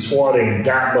need to be squatting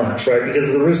that much, right?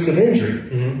 Because of the risk of injury.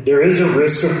 There is a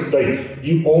risk of,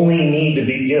 you only need to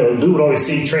be, Lou would always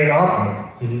say train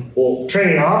optimal. Well,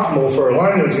 training optimal for a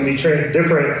lineman is going to be trained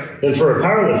different than for a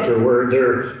powerlifter, where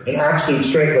they're an absolute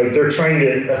strength. Like they're trying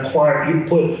to acquire, you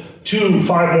put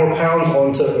 2-5 more pounds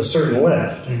onto a certain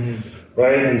lift,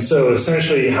 right? And so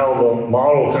essentially how the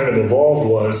model kind of evolved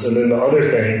was, and then the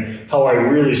other thing, how I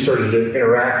really started to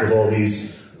interact with all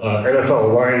these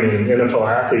NFL linemen and NFL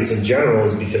athletes in general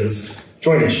is because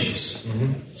joint issues.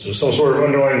 So some sort of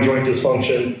underlying joint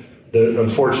dysfunction that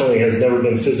unfortunately has never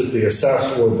been physically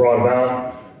assessed or brought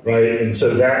about, right? And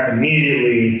so that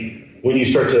immediately, when you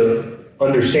start to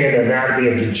understand the anatomy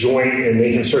of the joint and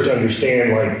they can start to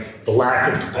understand like the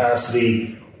lack of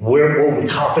capacity, what would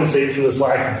compensate for this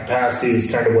lack of capacity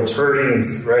is kind of what's hurting,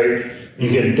 right?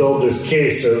 You can build this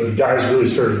case. So the guys really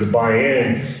started to buy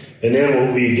in. And then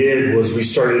what we did was we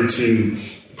started to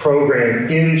program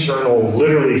internal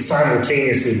literally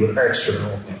simultaneously with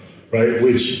external, right?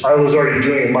 Which I was already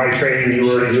doing in my training, you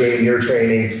were already doing in your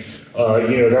training.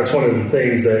 That's one of the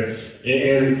things that,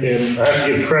 and I have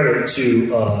to give credit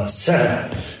to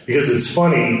Seth, because it's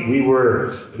funny, we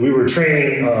were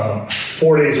training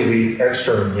 4 days a week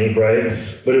externally, right?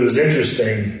 But it was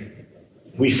interesting.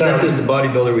 Seth is the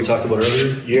bodybuilder we talked about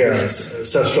earlier. Yeah,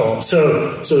 Seth Strong.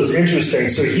 So it's interesting.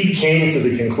 So he came to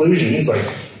the conclusion. He's like,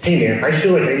 "Hey man, I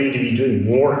feel like I need to be doing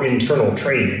more internal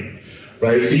training."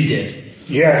 Right? He did.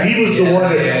 Yeah, he was the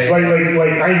one that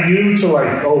like I knew to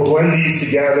blend these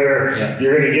together. Yeah.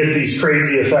 You're going to get these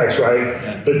crazy effects, right?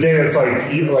 Yeah. But then it's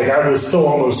like I was still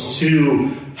almost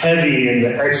too heavy in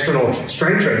the external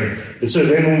strength training. And so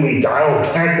then when we dial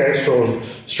back the external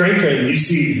strength training, you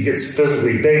see he gets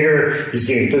physically bigger, he's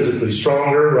getting physically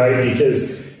stronger, right?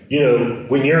 Because,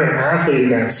 when you're an athlete in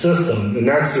that system, then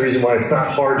that's the reason why it's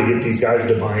not hard to get these guys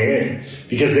to buy in,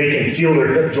 because they can feel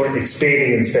their hip joint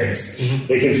expanding in space. Mm-hmm.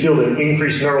 They can feel the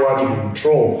increased neurological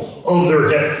control of their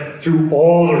hip through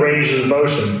all the ranges of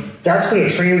motion. That's going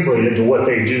to translate into what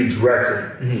they do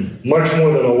directly, much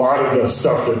more than a lot of the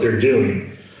stuff that they're doing.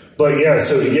 But yeah,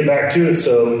 so to get back to it,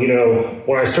 so,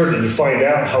 when I started to find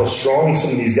out how strong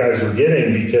some of these guys were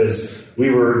getting, because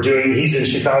he's in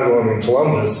Chicago, I'm in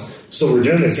Columbus, so we're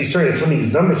doing this, he started to tell me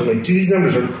these numbers. I'm like, dude, these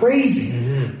numbers are crazy,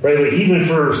 right? Like, even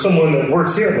for someone that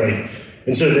works here,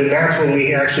 and so then that's when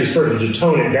we actually started to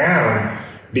tone it down,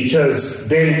 because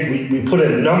then we put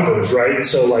in numbers, right?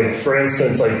 So, for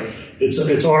instance, it's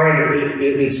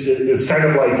kind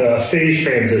of like a phase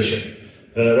transition.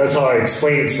 That's how I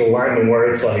explain it to the lineman, where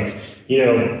it's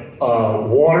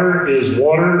water is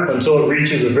water until it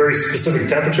reaches a very specific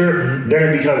temperature,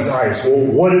 then it becomes ice. Well,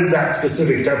 what is that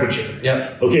specific temperature?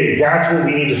 Yep. Okay, that's what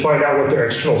we need to find out what their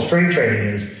external strength training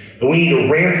is. And we need to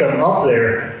ramp them up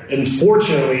there. And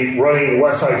fortunately, running the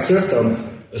Westside system,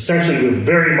 essentially with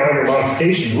very minor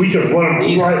modifications, we could run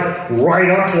them right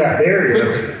up to that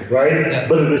barrier, right? Yeah.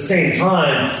 But at the same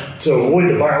time, to avoid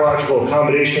the biological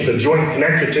accommodation at the joint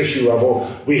connective tissue level,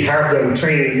 we have them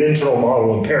training the internal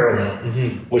model in parallel,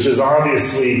 which has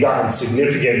obviously gotten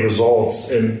significant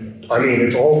results. And I mean,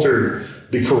 it's altered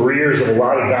the careers of a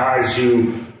lot of guys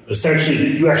who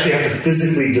essentially you actually have to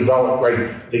physically develop.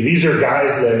 Like these are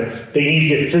guys that they need to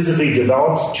get physically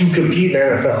developed to compete in the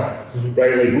NFL.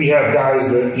 Right, like we have guys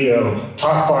that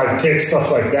top 5 picks, stuff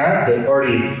like that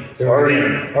already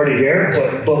there.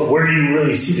 But where you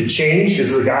really see the change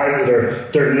is the guys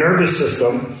that their nervous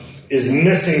system is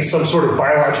missing some sort of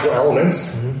biological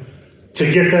elements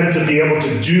to get them to be able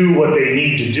to do what they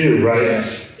need to do, right? Yeah.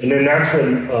 And then that's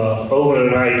when Olin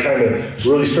and I kind of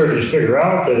really started to figure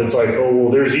out that it's like,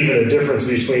 there's even a difference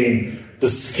between the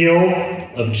skill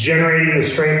of generating the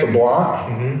strength to block,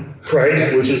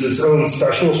 right, which is its own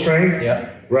special strength,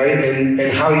 right, and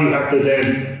how you have to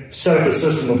then set up a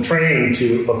system of training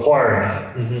to acquire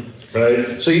that,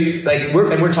 right. So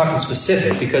we're talking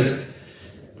specific, because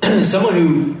someone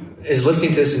who is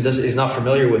listening to this and is not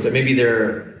familiar with it, maybe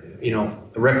they're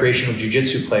a recreational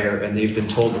jiu-jitsu player and they've been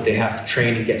told that they have to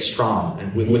train and get strong,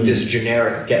 and with this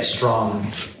generic get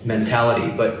strong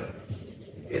mentality, but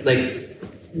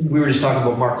we were just talking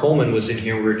about Mark Coleman was in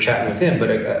here, we were chatting with him, but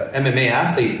a MMA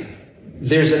athlete,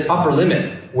 there's an upper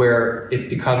limit where it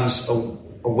becomes a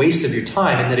waste of your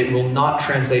time and that it will not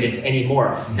translate into any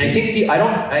more. And I think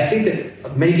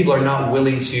that many people are not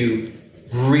willing to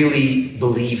really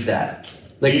believe that.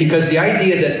 Because the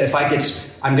idea that if I'm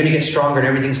going to get stronger and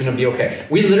everything's going to be okay.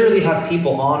 We literally have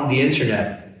people on the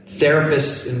internet,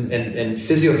 therapists and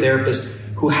physiotherapists,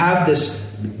 who have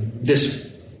this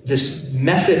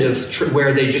method of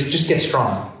where they just get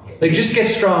strong. Just get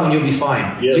strong and you'll be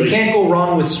fine. Yeah, you can't go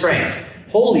wrong with strength.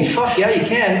 Holy fuck, yeah you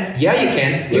can. Yeah you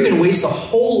can. You can waste a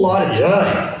whole lot of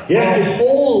time. A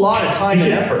whole lot of time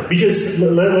and effort. Because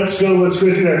let's go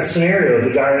through that scenario.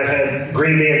 The guy that had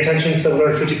Green Bay intention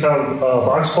 750-pound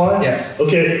box squat. Yeah.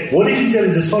 Okay, what if he's got a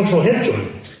dysfunctional hip joint?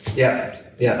 Yeah.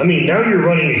 Yeah. I mean, now you're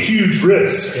running a huge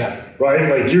risk. Yeah.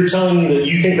 Right? You're telling me that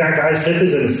you think that guy's hip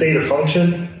is in a state of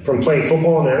function from playing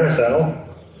football in the NFL,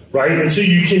 right? And so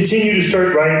you continue to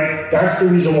start, right? That's the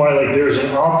reason why there's an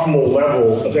optimal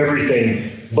level of everything.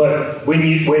 But when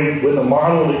the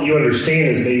model that you understand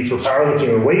is maybe for powerlifting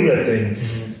or weightlifting,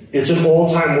 it's an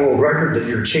all-time world record that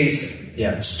you're chasing.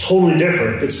 Yeah. It's totally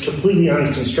different. It's completely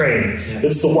unconstrained. Yeah.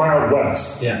 It's the Wild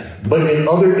West. Yeah. But in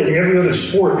every other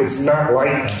sport, it's not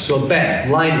like that. So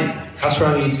lineman, how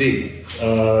strong do you need to be?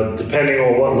 Depending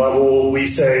on what level, we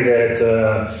say that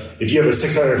if you have a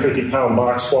 650-pound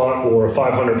box squat or a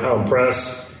 500-pound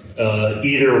press,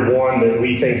 either one that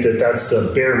we think that that's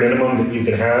the bare minimum that you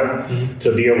can have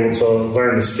to be able to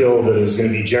learn the skill that is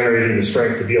going to be generating the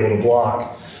strength to be able to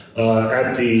block.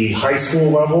 At the high school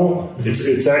level,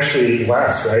 it's actually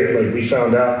less, right? Like we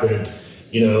found out that,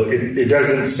 it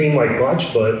doesn't seem like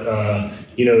much, but,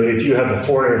 if you have a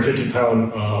 450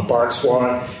 pound box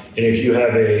squat, and if you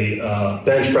have a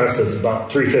bench press that's about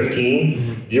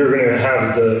 315, you're going to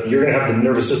have the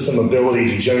nervous system ability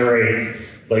to generate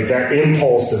like that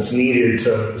impulse that's needed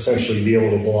to essentially be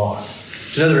able to block.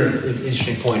 Another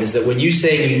interesting point is that when you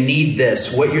say you need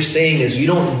this, what you're saying is you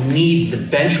don't need the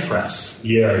bench press.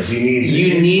 Yeah, you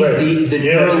need the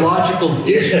neurological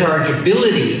discharge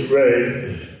ability.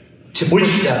 Right. To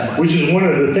push that much. Which is one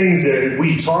of the things that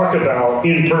we talk about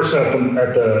in person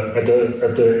at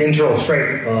the internal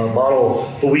strength model,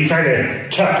 but we kind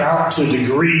of kept out to a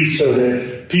degree so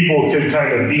that people could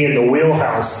kind of be in the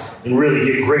wheelhouse and really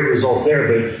get great results there.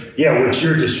 But yeah, what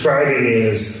you're describing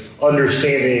is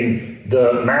understanding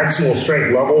the maximal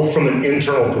strength level from an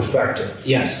internal perspective.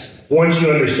 Yes. Once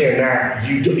you understand that,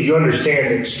 you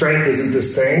understand that strength isn't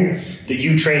this thing that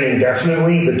you train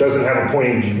indefinitely that doesn't have a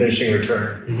point of diminishing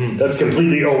return. That's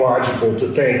completely illogical to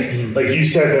think. Like you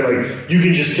said, that like you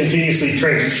can just continuously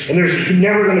train, and there's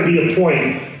never going to be a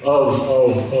point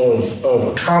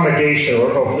of accommodation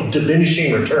or of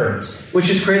diminishing returns. Which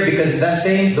is crazy because those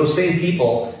same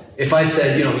people, if I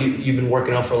said, you've been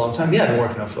working out for a long time. Yeah, I've been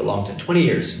working out for a long time, 20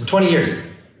 years. 20 years.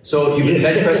 So you've been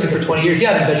bench pressing for 20 years?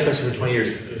 Yeah, I've been bench pressing for 20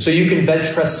 years. So you can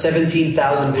bench press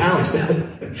 17,000 pounds now.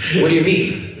 What do you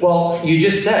mean? Well, you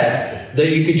just said that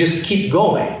you could just keep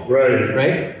going. Right?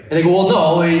 And they go, well,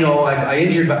 no, I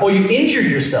injured my... Oh, you injured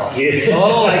yourself. Yeah.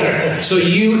 Oh, so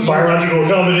you... Biological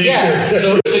accommodation. Yeah.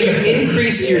 So you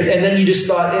increased your... And then you just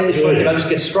thought, I'll just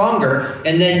get stronger.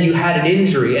 And then you had an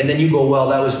injury. And then you go, well,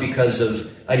 that was because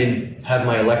of... I didn't have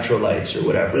my electrolytes or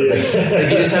whatever. Yeah.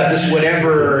 Like you just have this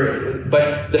whatever.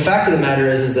 But the fact of the matter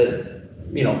is that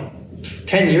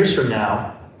 10 years from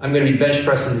now, I'm going to be bench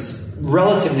pressing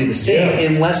relatively the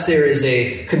same unless there is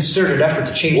a concerted effort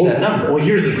to change that number. Well,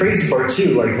 here's the crazy part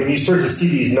too. Like when you start to see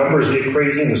these numbers get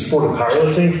crazy in the sport of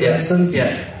powerlifting, for instance.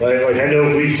 Yeah. Right? Like I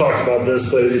know we've talked about this,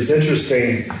 but it's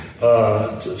interesting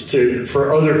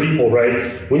for other people,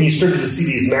 right? When you started to see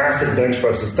these massive bench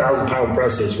presses, 1,000-pound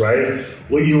presses, right?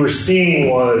 What you were seeing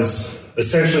was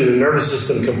essentially the nervous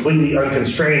system completely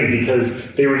unconstrained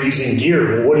because they were using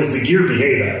gear. Well, what does the gear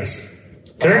behave as?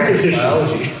 Connective tissue.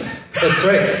 Biology. That's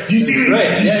right. Do you see?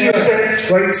 Right. You see what I'm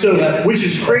saying? Right. So, which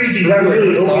is crazy. That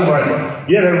really opened my mind.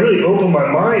 Yeah, that really opened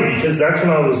my mind because that's when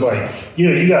I was like,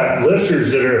 you got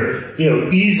lifters that are,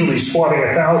 easily squatting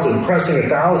 1,000, pressing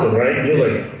 1,000, right? And you're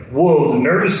like, whoa, the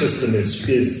nervous system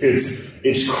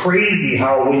it's crazy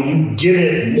how when you give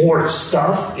it more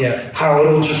stuff, how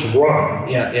it'll just run.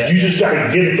 You just got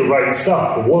to give it the right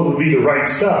stuff. But what would be the right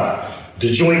stuff?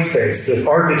 The joint space, the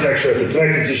architecture at the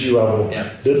connective tissue level,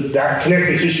 that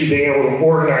connective tissue being able to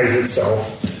organize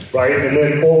itself, right? And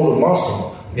then all the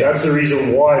muscle. That's the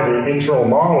reason why the internal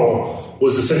model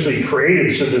was essentially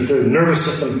created so that the nervous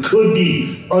system could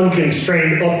be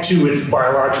unconstrained up to its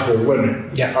biological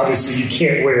limit. Obviously, you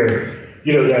can't wear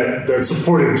that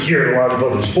supportive gear in a lot of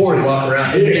other sports. Walk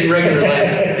around in regular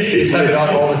life. You just have it on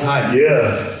all the time.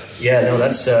 Yeah, no,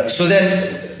 that's... so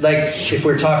then, like, if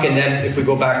we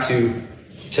go back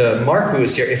to Mark, who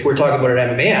is here, if we're talking about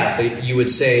an MMA athlete, you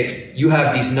would say you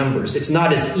have these numbers. It's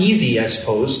not as easy, I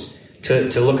suppose,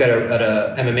 to look at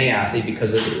a MMA athlete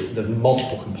because of the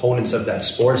multiple components of that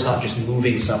sport. It's not just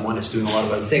moving someone, it's doing a lot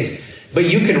of other things. But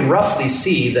you can roughly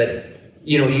see that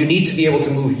you need to be able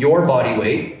to move your body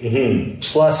weight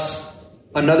plus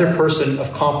another person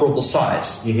of comparable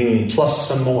size plus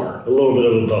some more. A little bit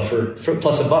of a buffer.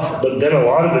 Plus a buffer. But then a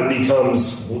lot of it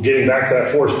becomes, getting back to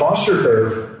that force posture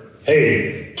curve,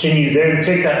 hey, can you then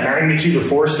take that magnitude of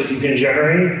force that you can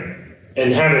generate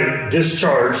and have it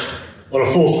discharged on a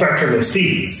full spectrum of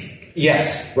speeds?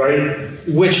 Yes. Right?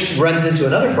 Which runs into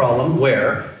another problem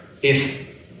where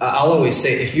I'll always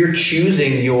say, if you're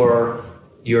choosing your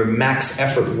max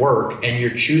effort work and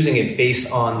you're choosing it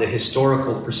based on the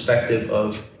historical perspective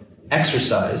of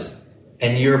exercise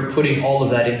and you're putting all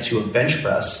of that into a bench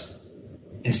press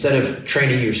instead of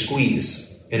training your squeeze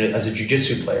as a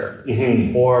jiu-jitsu player,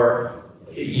 or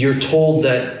you're told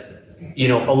that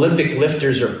Olympic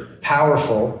lifters are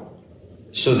powerful,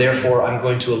 so therefore I'm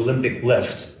going to Olympic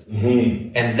lift.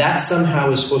 And that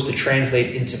somehow is supposed to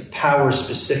translate into power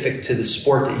specific to the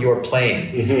sport that you're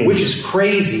playing, which is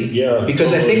crazy.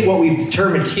 Because I think what we've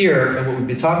determined here and what we've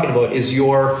been talking about is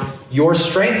your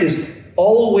strength is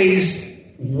always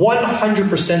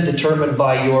 100% determined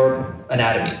by your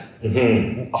anatomy.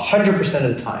 100%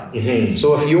 of the time.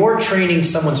 So if you're training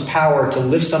someone's power to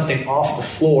lift something off the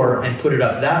floor and put it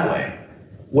up that way,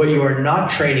 what you are not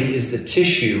training is the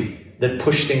tissue that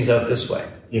push things out this way,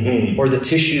 or the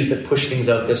tissues that push things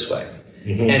out this way.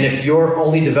 And if you're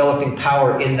only developing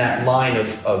power in that line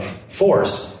of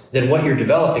force, then what you're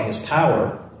developing is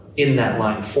power in that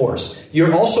line of force.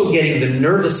 You're also getting the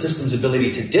nervous system's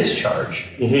ability to discharge,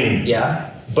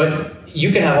 but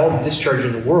you can have all the discharge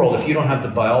in the world. If you don't have the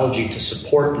biology to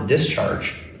support the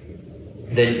discharge,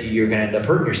 then you're going to end up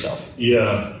hurting yourself.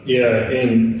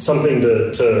 And something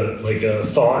to like a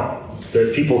thought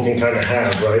that people can kind of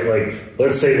have, right? Like,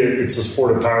 let's say that it's a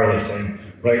sport of powerlifting,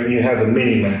 right? And you have a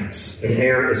mini max,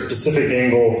 a specific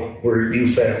angle where you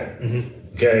fail.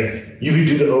 Okay, you could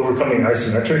do the overcoming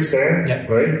isometrics there,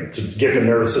 right, to get the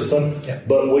nervous system.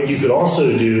 But what you could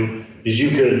also do is you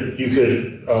could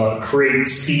create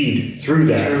speed through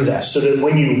that, so that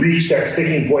when you reach that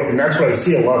sticking point, and that's what I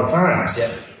see a lot of times,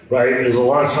 right, is a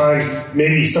lot of times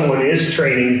maybe someone is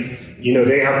training,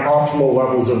 they have optimal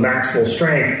levels of maximal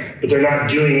strength, but they're not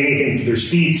doing anything for their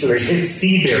speed, so they hit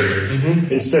speed barriers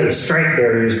instead of strength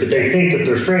barriers, but they think that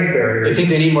they're strength barriers. They think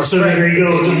they need more strength. So they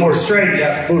go for more strength,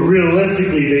 but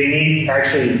realistically they need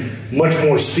actually much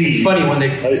more speed. Funny, when they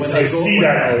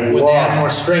add more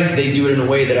strength, they do it in a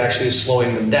way that actually is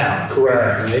slowing them down.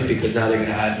 Correct. Right? Because now they're going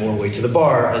to add more weight to the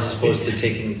bar as opposed to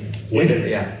taking...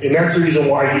 And that's the reason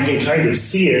why you can kind of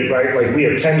see it, right? Like we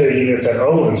have tendo units at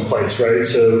Owen's place, right?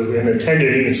 So, and the tendo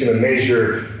unit's going to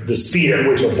measure the speed at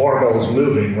which a barbell is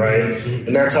moving, right?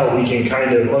 And that's how we can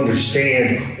kind of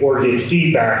understand or get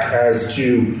feedback as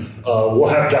to, we'll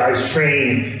have guys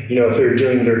train, if they're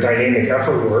doing their dynamic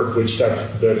effort work, which that's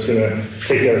going to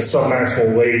take a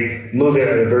submaximal weight, move it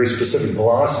at a very specific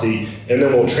velocity, and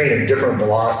then we'll train at different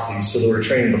velocities so that we're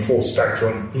training the full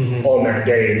spectrum on that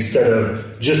day instead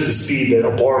of just the speed that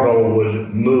a barbell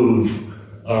would move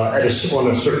on a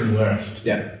certain lift.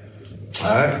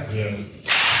 All right.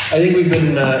 I think we've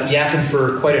been yapping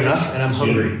for quite enough, and I'm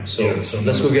hungry. So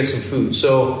let's go get some food.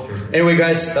 So anyway,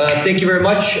 guys, thank you very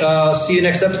much. See you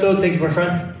next episode. Thank you, my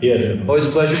friend. Yeah, dude. Always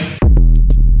a pleasure.